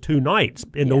had those 2 nights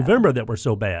in November that were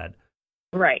so bad.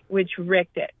 Right, which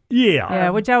wrecked it. Yeah. Yeah,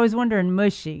 which I was wondering,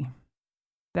 mushy.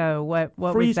 So what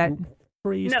was that?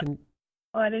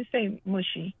 I didn't say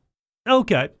mushy.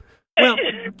 Okay. Well,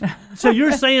 so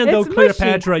you're saying, though,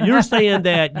 Cleopatra, you're saying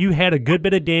that you had a good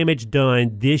bit of damage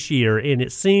done this year, and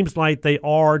it seems like they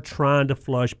are trying to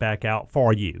flush back out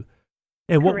for you.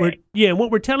 And what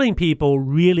we're telling people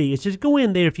really is just go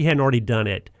in there if you hadn't already done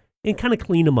it and kind of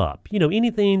clean them up.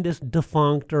 Anything that's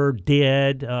defunct or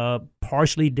dead,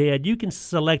 partially dead, you can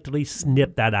selectively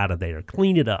snip that out of there,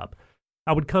 clean it up.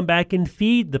 I would come back and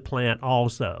feed the plant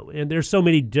also. And there's so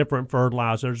many different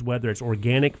fertilizers, whether it's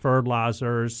organic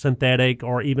fertilizers, synthetic,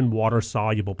 or even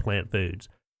water-soluble plant foods.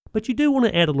 But you do want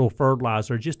to add a little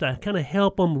fertilizer just to kind of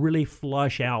help them really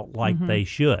flush out like they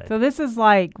should. So this is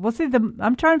like,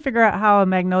 I'm trying to figure out how a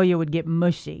magnolia would get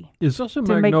mushy. Is this a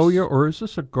magnolia or is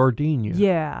this a gardenia?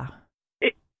 Yeah.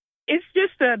 It's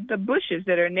just the bushes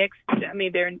that are next.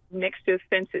 They're next to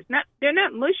fences. They're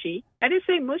not mushy. I didn't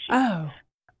say mushy. Oh.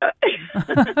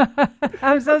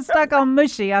 I'm so stuck on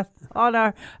mushy.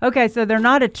 Okay, so they're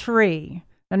not a tree.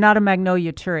 They're not a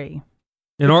magnolia tree.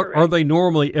 And are they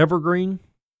normally evergreen?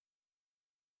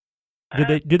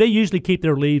 Do they usually keep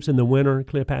their leaves in the winter,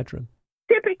 Cleopatra?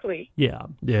 Typically. Yeah.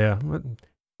 Yeah.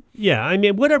 Yeah, I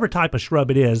mean, whatever type of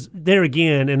shrub it is, there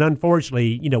again, and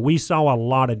unfortunately, we saw a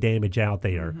lot of damage out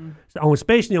there,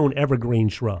 especially on evergreen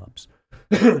shrubs,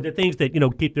 the things that,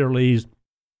 keep their leaves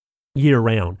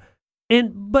year-round.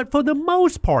 But for the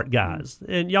most part, guys,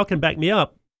 and y'all can back me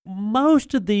up,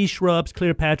 most of these shrubs,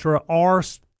 Cleopatra, are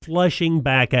flushing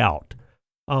back out.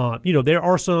 There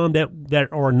are some that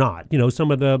are not.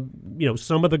 Some of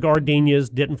the gardenias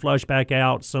didn't flush back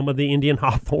out. Some of the Indian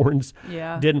hawthorns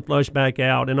didn't flush back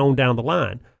out, and on down the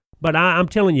line. But I'm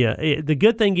telling you, the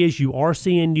good thing is you are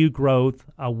seeing new growth.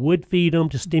 I would feed them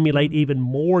to stimulate even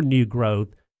more new growth.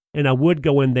 And I would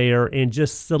go in there and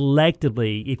just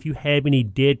selectively, if you have any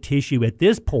dead tissue at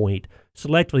this point,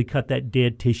 selectively cut that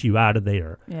dead tissue out of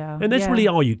there. Yeah. And that's really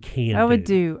all you can do. I would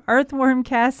do earthworm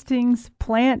castings,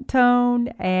 plant tone,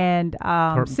 and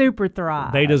Super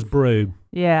Thrive. Veda's Brew.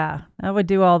 Yeah. I would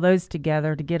do all those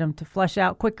together to get them to flush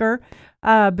out quicker,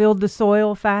 build the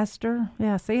soil faster.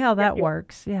 Yeah. See how that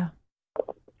works. Yeah.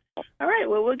 All right,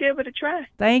 well, we'll give it a try.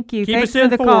 Thank you. Keep Thanks us for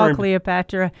the call, informed.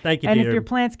 Cleopatra. Thank you, and dear. if your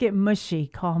plants get mushy,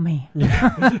 call me.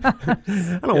 I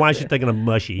don't know why she's thinking of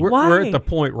mushy. We're at the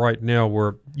point right now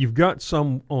where you've got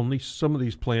some of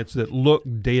these plants that look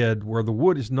dead, where the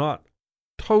wood is not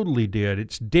totally dead.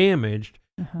 It's damaged,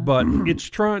 but it's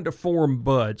trying to form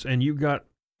buds, and you've got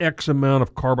X amount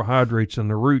of carbohydrates in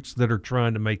the roots that are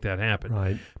trying to make that happen.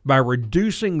 Right. By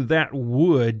reducing that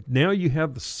wood, now you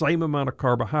have the same amount of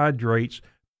carbohydrates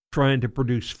trying to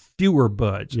produce fewer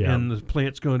buds, and the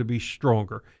plant's going to be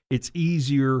stronger. It's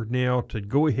easier now to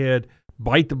go ahead,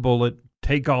 bite the bullet,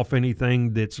 take off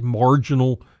anything that's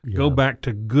marginal, go back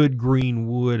to good green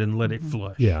wood and let it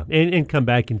flush. Yeah, and come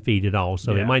back and feed it all.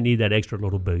 So it might need that extra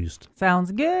little boost.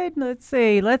 Sounds good. Let's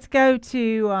see. Let's go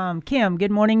to Kim.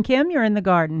 Good morning, Kim. You're in the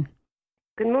garden.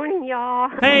 Good morning, y'all.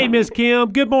 Hey, Miss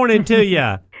Kim. Good morning to you.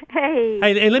 Hey.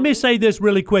 Hey, and let me say this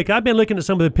really quick. I've been looking at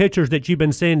some of the pictures that you've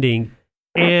been sending,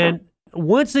 and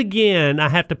once again, I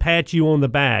have to pat you on the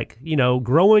back. You know,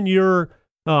 growing your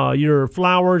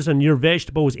flowers and your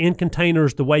vegetables in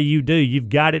containers the way you do, you've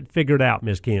got it figured out,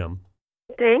 Miss Kim.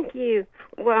 Thank you.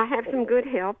 Well, I have some good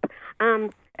help.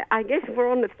 I guess we're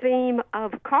on the theme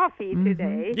of coffee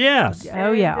today. Yes.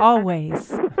 Oh, yeah,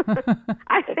 always.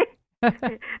 I think,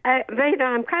 Veda,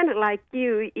 I'm kind of like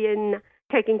you in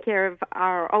taking care of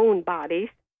our own bodies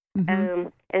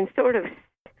and sort of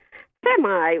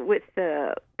semi with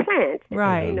the plants.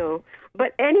 Right. You know.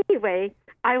 But anyway,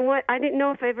 I didn't know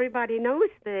if everybody knows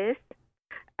this.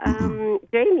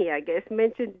 Jamie, I guess,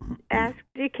 asked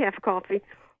decaf coffee.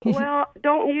 Well,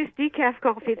 don't use decaf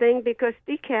coffee thing because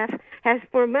decaf has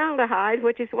formaldehyde,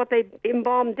 which is what they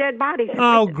embalm dead bodies with.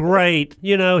 Oh, great.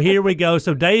 You know, here we go.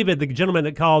 So David, the gentleman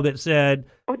that called that said,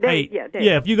 Dave.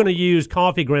 if you're going to use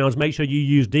coffee grounds, make sure you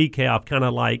use decaf, kind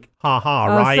of like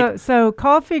right? So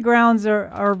coffee grounds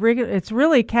are it's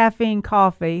really caffeine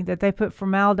coffee that they put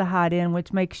formaldehyde in,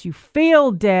 which makes you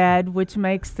feel dead, which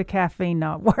makes the caffeine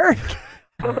not work.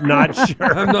 Not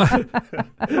sure. I'm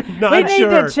not we need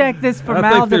to check this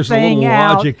formaldehyde I think there's thing a little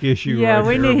out. logic issue. Yeah, right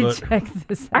we there, need but to check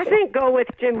this out. I think go with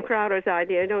Jim Crowder's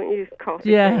idea. Don't use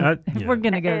coffee. Yeah, if we're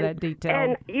going to go that detailed.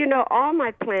 And, you know, all my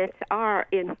plants are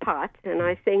in pots, and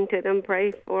I sing to them,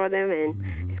 pray for them,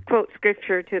 and quote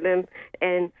scripture to them,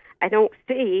 and I don't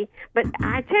see. But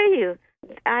I tell you,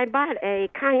 I bought a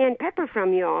cayenne pepper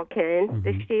from you all, Ken,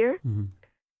 this year,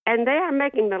 and they are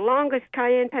making the longest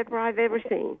cayenne pepper I've ever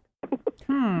seen.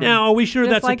 Now, are we sure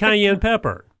Just that's like a cayenne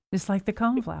pepper? Just like the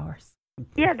coneflowers.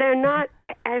 Yeah, they're not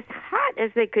as hot as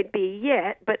they could be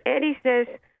yet, but Eddie says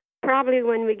probably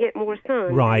when we get more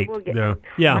sun, Right. we'll get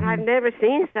Yeah. But I've never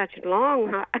seen such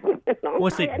long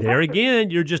Well, see, there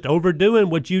again, you're just overdoing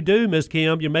what you do, Miss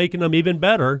Kim. You're making them even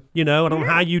better. You know, I don't know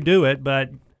how you do it, but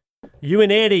you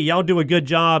and Eddie, y'all do a good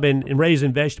job in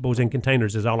raising vegetables in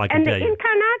containers is all I can tell you. And the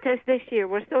Incarnatas this year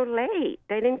were so late.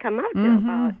 They didn't come out till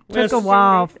about... Took a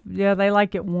while. Yeah, they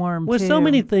like it warm, Well, too. so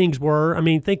many things were. I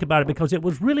mean, think about it, because it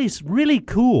was really, really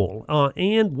cool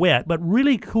and wet, but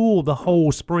really cool the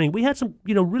whole spring. We had some,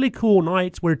 really cool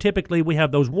nights where typically we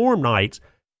have those warm nights.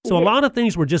 So a lot of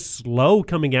things were just slow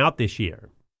coming out this year.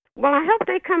 Well, I hope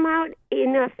they come out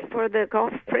enough for the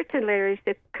golf fritillaries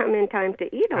to come in time to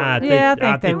eat on.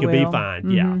 I think you'll be fine.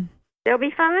 Yeah. They'll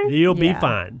be fine? You'll be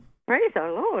fine. Praise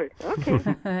our Lord. Okay.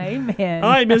 Amen. All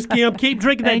right, Miss Kim, keep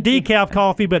drinking that decaf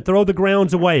coffee, but throw the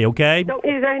grounds away, okay? Don't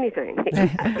use anything.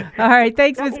 All right.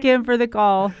 Thanks, Miss Kim, for the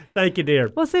call. Thank you,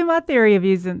 dear. Well, see, my theory of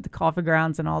using the coffee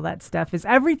grounds and all that stuff is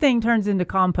everything turns into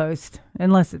compost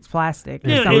unless it's plastic.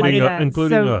 Yeah,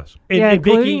 including us.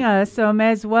 Including us. So I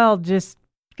may as well just,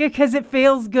 because it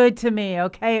feels good to me,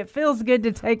 okay? It feels good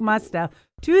to take my stuff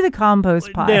to the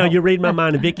compost pile. Now, you read my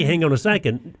mind, and Vicki, hang on a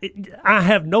second. I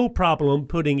have no problem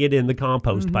putting it in the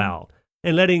compost pile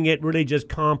and letting it really just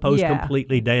compost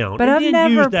completely down. But and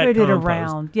I've never put it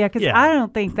around. Yeah, because I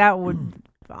don't think that would,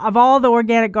 of all the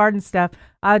organic garden stuff,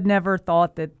 I'd never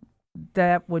thought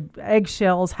that would,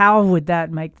 eggshells, how would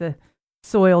that make the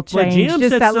soil change? Well, Jim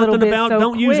just said that little something bit about so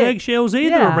don't use quick. eggshells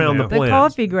either around the plants. The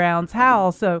coffee grounds, how?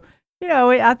 So,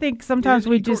 I think sometimes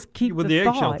we just keep with the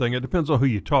eggshell thought. thing. It depends on who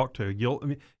you talk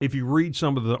to. If you read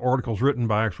some of the articles written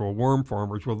by actual worm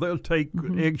farmers, they'll take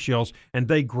eggshells and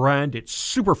they grind it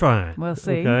super fine. We'll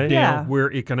see. Down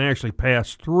where it can actually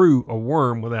pass through a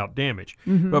worm without damage.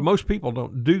 But most people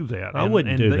don't do that. I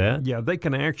wouldn't do that. Yeah, they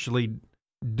can actually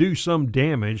do some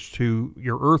damage to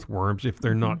your earthworms if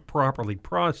they're not properly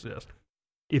processed.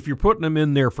 If you're putting them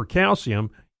in there for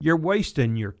calcium, you're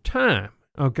wasting your time.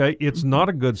 Okay, it's not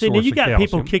a good source of calcium. You got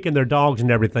people kicking their dogs and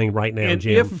everything right now, and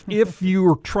Jim. if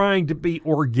you're trying to be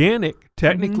organic,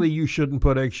 technically you shouldn't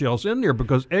put eggshells in there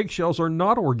because eggshells are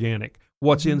not organic.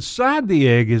 What's inside the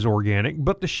egg is organic,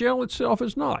 but the shell itself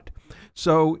is not.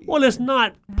 So, well, it's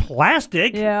not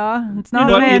plastic. Yeah, it's not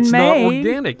but man-made. It's not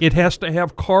organic. It has to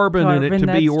have carbon in it to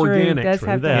be organic.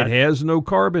 True that. It has no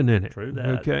carbon in it. True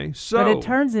that. Okay, so but it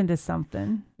turns into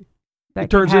something. It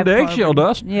turns into eggshell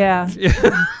dust. Yeah.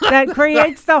 That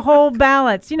creates the whole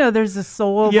balance. There's a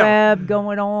soil web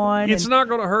going on. It's not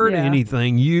going to hurt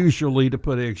anything usually to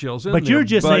put eggshells in but there. You're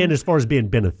just saying as far as being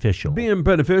beneficial. Being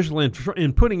beneficial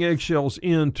in putting eggshells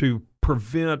in to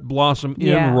prevent blossom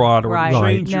end rot or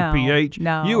change your pH.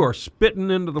 No. You are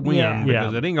spitting into the wind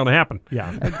because it ain't going to happen.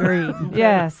 Yeah. Agreed.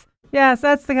 Yes. Yes,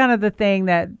 that's the kind of the thing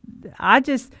that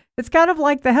it's kind of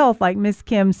like the health, like Miss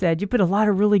Kim said. You put a lot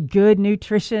of really good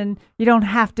nutrition. You don't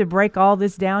have to break all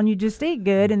this down. You just eat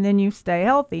good, and then you stay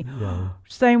healthy. Yeah.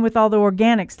 Same with all the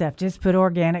organic stuff. Just put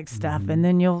organic stuff, and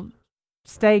then you'll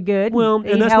stay good. Well,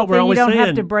 and that's healthy. what we're always saying. You don't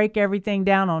saying. have to break everything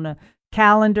down on a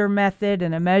calendar method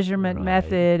and a measurement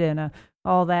method and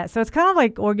all that. So it's kind of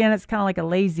like organic's kind of like a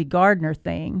lazy gardener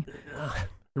thing.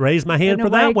 Raise my hand for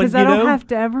that one, because I don't have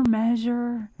to ever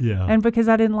measure. Yeah. And because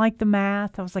I didn't like the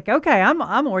math, I was like, okay,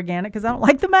 I'm organic because I don't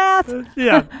like the math.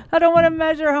 Yeah. I don't want to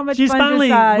measure how much We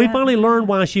fungicide. finally learned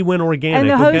why she went organic. And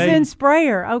the hose-in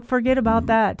sprayer. Oh, forget about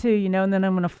that too. And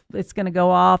then it's gonna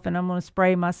go off, and I'm gonna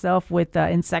spray myself with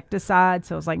insecticide.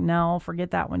 So I was like, no,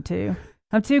 forget that one too.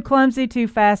 I'm too clumsy, too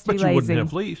fast, too lazy. But you wouldn't have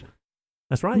fleas.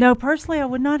 That's right. No, personally, I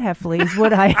would not have fleas,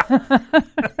 would I?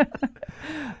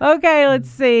 Okay, let's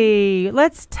see.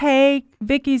 Let's take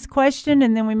Vicky's question,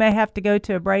 and then we may have to go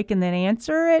to a break and then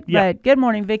answer it. Yeah. But good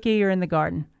morning, Vicky. You're in the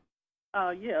garden.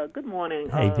 Good morning.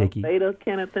 Hey, Vicky. Beta,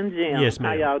 Kenneth, and Jim. Yes,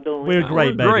 ma'am. How y'all doing? We're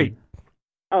great, baby. Great.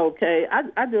 Okay,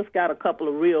 I just got a couple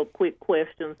of real quick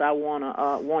questions I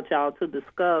want y'all to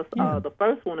discuss. The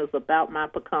first one is about my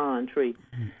pecan tree.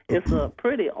 It's a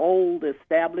pretty old,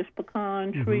 established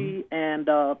pecan tree, and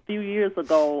a few years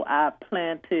ago I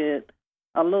planted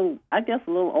a little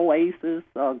oasis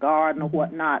garden or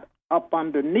whatnot up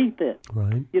underneath it.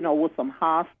 Right. With some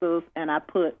hostas, and I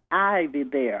put ivy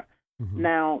there. Mm-hmm.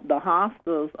 Now the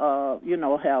hostas,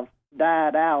 have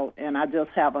died out, and I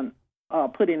just haven't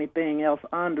put anything else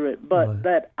under it, but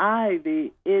that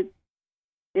ivy, it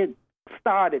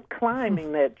started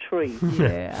climbing that tree.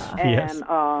 Yeah. And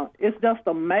it's just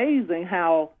amazing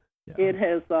how it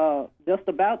has just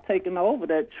about taken over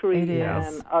that tree. It is.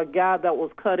 And a guy that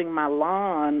was cutting my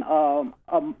lawn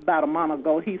about a month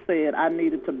ago, he said I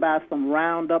needed to buy some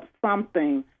Roundup,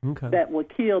 something that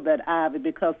would kill that ivy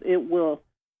because it will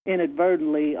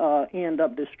inadvertently end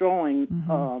up destroying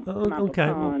my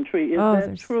pecan tree. Is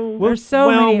that true? There's so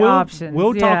many options.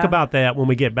 We'll talk about that when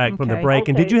we get back from the break.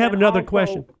 And did you have another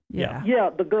question? Yeah,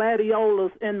 the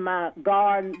gladiolas in my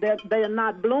garden, they are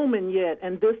not blooming yet.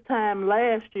 And this time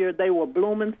last year, they were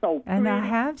blooming so pretty. And I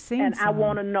have seen And some. I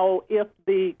want to know if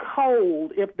the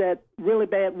cold, if that really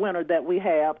bad winter that we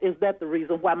have, is that the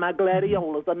reason why my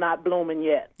gladiolas are not blooming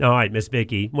yet? All right, Miss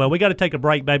Vicki. Well, we got to take a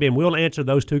break, baby, and we'll answer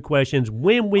those two questions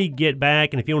when we get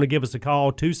back. And if you want to give us a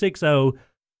call,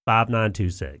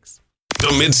 260-5926.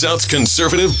 The Mid-South's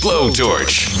conservative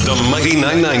blowtorch. The Mighty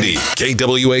 990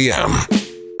 KWAM.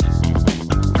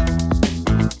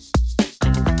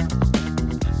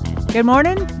 Good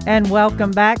morning, and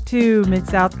welcome back to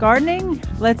Mid-South Gardening.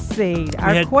 Let's see.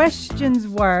 Our questions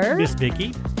were... Miss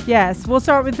Vicki. Yes, we'll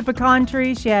start with the pecan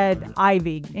tree. She had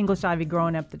ivy, English ivy,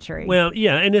 growing up the tree. Well,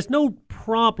 yeah, and there's no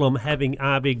problem having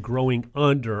ivy growing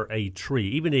under a tree,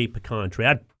 even a pecan tree.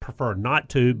 I'd prefer not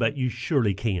to, but you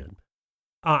surely can.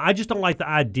 I just don't like the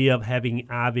idea of having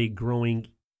ivy growing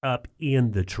up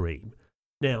in the tree.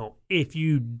 Now, if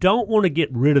you don't want to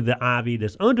get rid of the ivy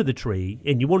that's under the tree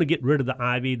and you want to get rid of the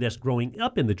ivy that's growing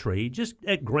up in the tree, just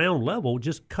at ground level,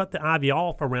 just cut the ivy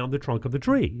off around the trunk of the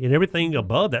tree. And everything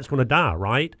above that's going to die,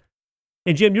 right?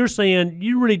 And, Jim, you're saying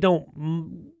you really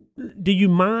don't... Do you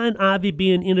mind ivy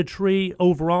being in a tree?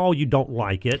 Overall, you don't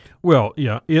like it? Well,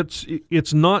 yeah, it's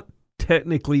not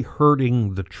technically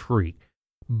hurting the tree,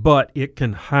 but it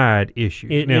can hide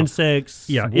issues. Now, insects,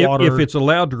 water. If it's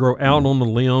allowed to grow out on the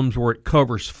limbs where it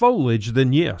covers foliage,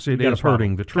 then yes, it is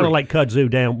hurting the tree. Kind of like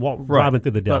kudzu down, driving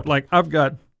through the delta. But like I've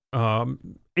got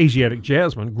Asiatic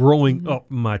jasmine growing up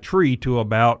my tree to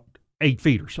about 8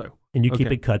 feet or so. And you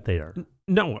keep it cut there?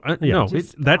 No,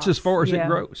 that's as far as it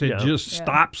grows. It just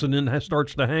stops and then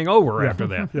starts to hang over after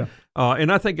that.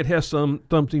 And I think it has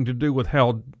something to do with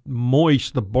how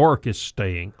moist the bark is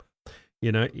staying.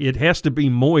 You know, it has to be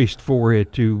moist for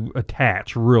it to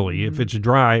attach, really. If it's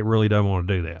dry, it really doesn't want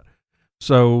to do that.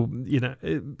 So, you know,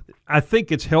 I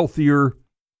think it's healthier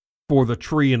for the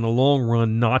tree in the long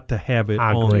run not to have it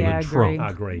on the trunk. I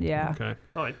agree. Yeah. Okay.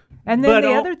 All right. And then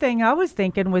the other thing I was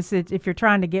thinking was that if you're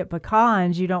trying to get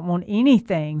pecans, you don't want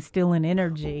anything stealing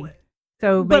energy.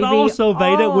 So but also,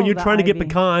 Veda, when you're trying to get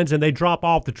pecans and they drop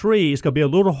off the tree, it's going to be a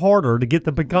little harder to get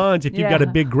the pecans if you've got a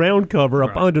big ground cover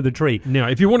up under the tree. Now,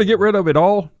 if you want to get rid of it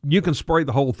all, you can spray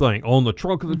the whole thing on the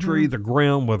trunk of the tree, the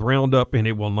ground with Roundup, and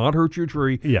it will not hurt your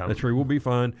tree. Yeah. The tree will be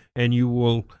fine, and you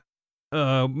will,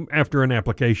 after an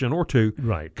application or two,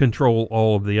 control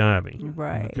all of the ivy.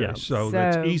 Right. Okay, yeah. So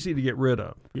that's easy to get rid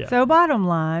of. Yeah. So bottom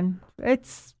line,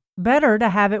 it's better to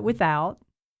have it without,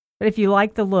 but if you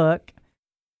like the look,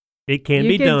 it can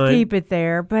be done. You can keep it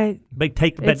there, but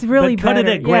it's really cut it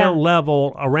at ground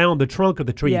level around the trunk of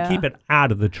the tree and keep it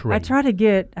out of the tree. I try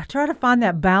to find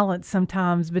that balance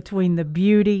sometimes between the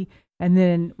beauty and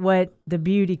then what the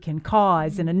beauty can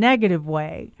cause in a negative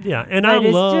way. Yeah, and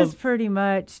it's just pretty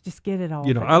much just get it all.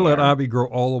 You know, I let ivy grow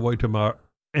all the way to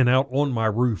out on my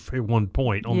roof at one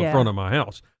point on the front of my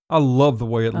house. I love the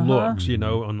way it looks, you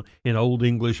know, in old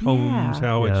English homes,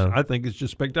 how I think it's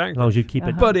just spectacular. As long as you keep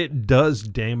it. But it does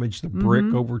damage the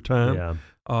brick over time.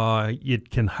 Yeah. It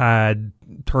can hide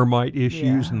termite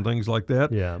issues and things like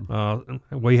that. Yeah.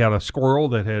 We had a squirrel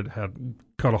that had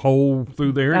cut a hole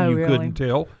through there and you couldn't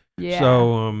tell. Yeah.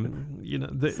 So, you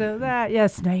know.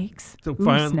 Snakes. So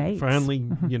snakes. finally,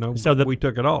 you know, we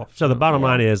took it off. So the bottom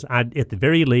line is, at the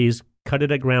very least, cut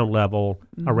it at ground level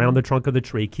around the trunk of the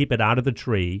tree, keep it out of the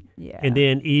tree. Yeah. And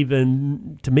then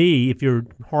even, to me, if you're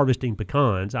harvesting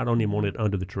pecans, I don't even want it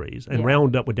under the trees. And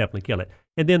Roundup would definitely kill it.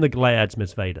 And then the glads,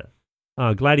 Miss Veda.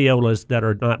 Gladiolas that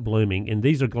are not blooming. And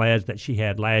these are glads that she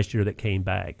had last year that came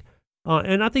back.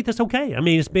 And I think that's okay. I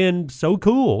mean, it's been so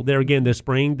cool there again this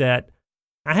spring that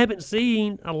I haven't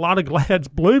seen a lot of glads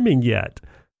blooming yet,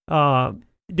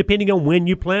 depending on when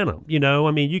you plant them. You know,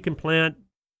 I mean, you can plant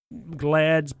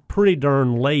glads pretty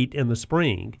darn late in the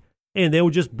spring, and they'll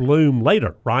just bloom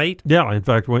later, right? Yeah, in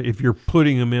fact, if you're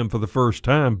putting them in for the first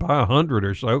time, buy 100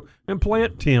 or so and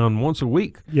plant 10 once a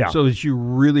week so that you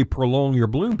really prolong your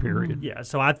bloom period. Yeah,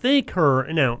 so I think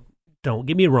now, don't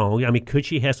get me wrong, I mean, could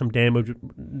she have some damage,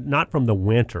 not from the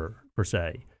winter per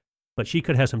se, but she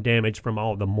could have some damage from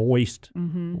all the moist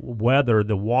weather,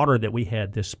 the water that we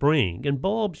had this spring. And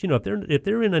bulbs, you know, if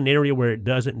they're in an area where it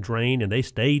doesn't drain and they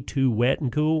stay too wet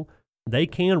and cool, they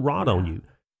can rot on you.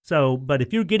 So, but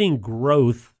if you're getting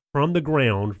growth from the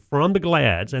ground, from the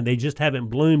glads, and they just haven't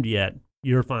bloomed yet,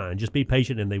 you're fine. Just be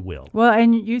patient and they will. Well,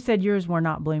 and you said yours were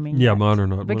not blooming yet. Mine are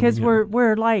not because blooming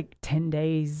we're like 10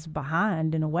 days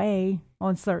behind in a way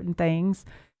on certain things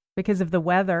because of the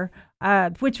weather,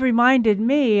 which reminded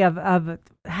me of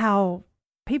how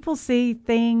people see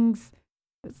things.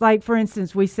 Like, for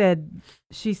instance,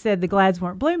 she said the glads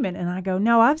weren't blooming, and I go,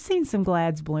 no, I've seen some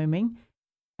glads blooming.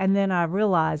 And then I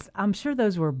realized I'm sure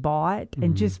those were bought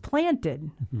and just planted,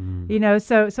 you know.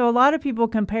 So a lot of people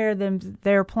compare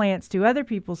their plants to other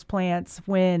people's plants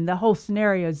when the whole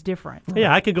scenario is different.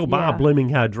 Yeah, I could go buy a blooming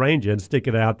hydrangea and stick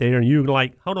it out there, and you're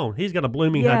like, hold on, he's got a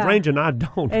blooming hydrangea, and I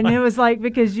don't. And it was like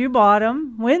because you bought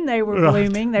them when they were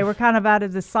blooming, they were kind of out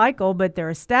of the cycle, but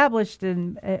they're established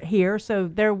in here, so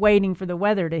they're waiting for the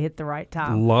weather to hit the right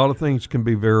time. A lot of things can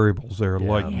be variables there.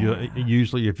 Like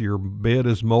usually, if your bed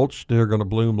is mulched, they're going to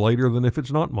bloom later than if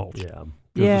it's not mulched.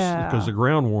 Because the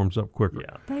ground warms up quicker.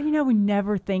 Yeah. But, you know, we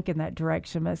never think in that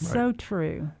direction. That's so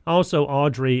true. Also,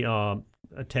 Audrey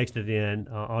texted in,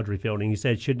 Audrey Fielding, he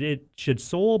said, should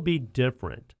soil be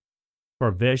different for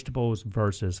vegetables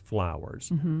versus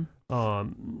flowers?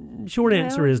 Short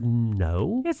answer is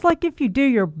no. It's like if you do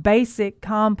your basic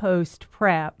compost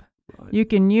prep, you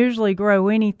can usually grow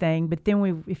anything, but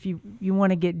then if you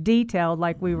want to get detailed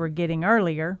like we were getting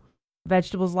earlier,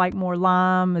 vegetables like more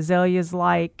lime, azaleas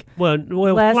like less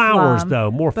flowers lime.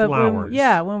 Though, more but flowers.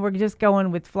 When we're just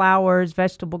going with flowers,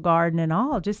 vegetable garden and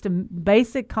all, just a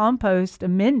basic compost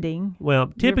amending.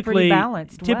 Well, typically,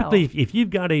 balanced if you've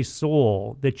got a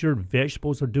soil that your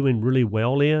vegetables are doing really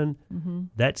well in,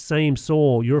 that same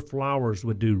soil, your flowers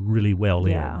would do really well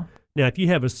in. Now, if you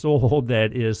have a soil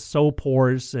that is so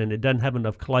porous and it doesn't have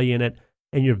enough clay in it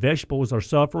and your vegetables are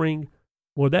suffering,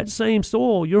 well, that same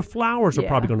soil, your flowers are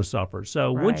probably going to suffer.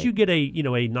 So once you get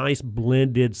a nice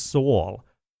blended soil,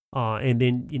 and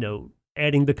then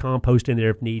adding the compost in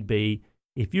there if need be,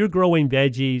 if you're growing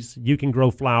veggies, you can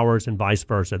grow flowers and vice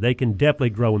versa. They can definitely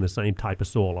grow in the same type of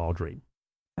soil, Audrey.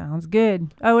 Sounds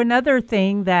good. Oh, another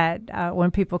thing that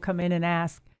when people come in and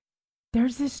ask,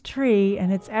 there's this tree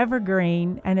and it's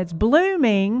evergreen and it's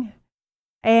blooming,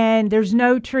 And there's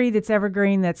no tree that's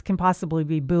evergreen that can possibly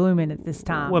be blooming at this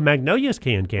time. Well, magnolias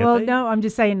can't they? Well, no, I'm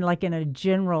just saying like in a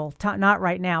general, not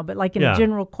right now, but like in a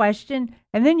general question.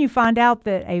 And then you find out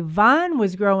that a vine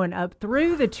was growing up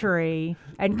through the tree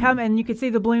and you could see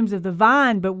the blooms of the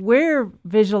vine, but we're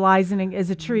visualizing it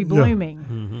as a tree blooming.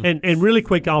 Mm-hmm. And really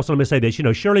quick, also, let me say this.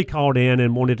 Shirley called in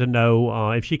and wanted to know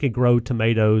if she could grow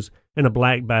tomatoes in a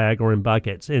black bag or in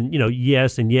buckets. And,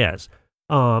 yes and yes.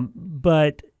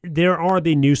 But there are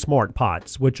the new smart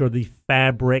pots, which are the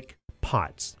fabric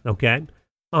pots, okay?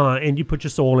 And you put your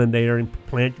soil in there and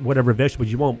plant whatever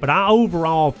vegetables you want. But I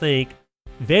overall think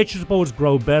vegetables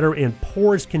grow better in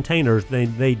porous containers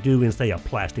than they do in, say, a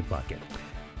plastic bucket.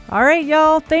 All right,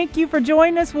 y'all. Thank you for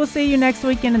joining us. We'll see you next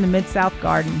weekend in the Mid-South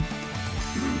Garden.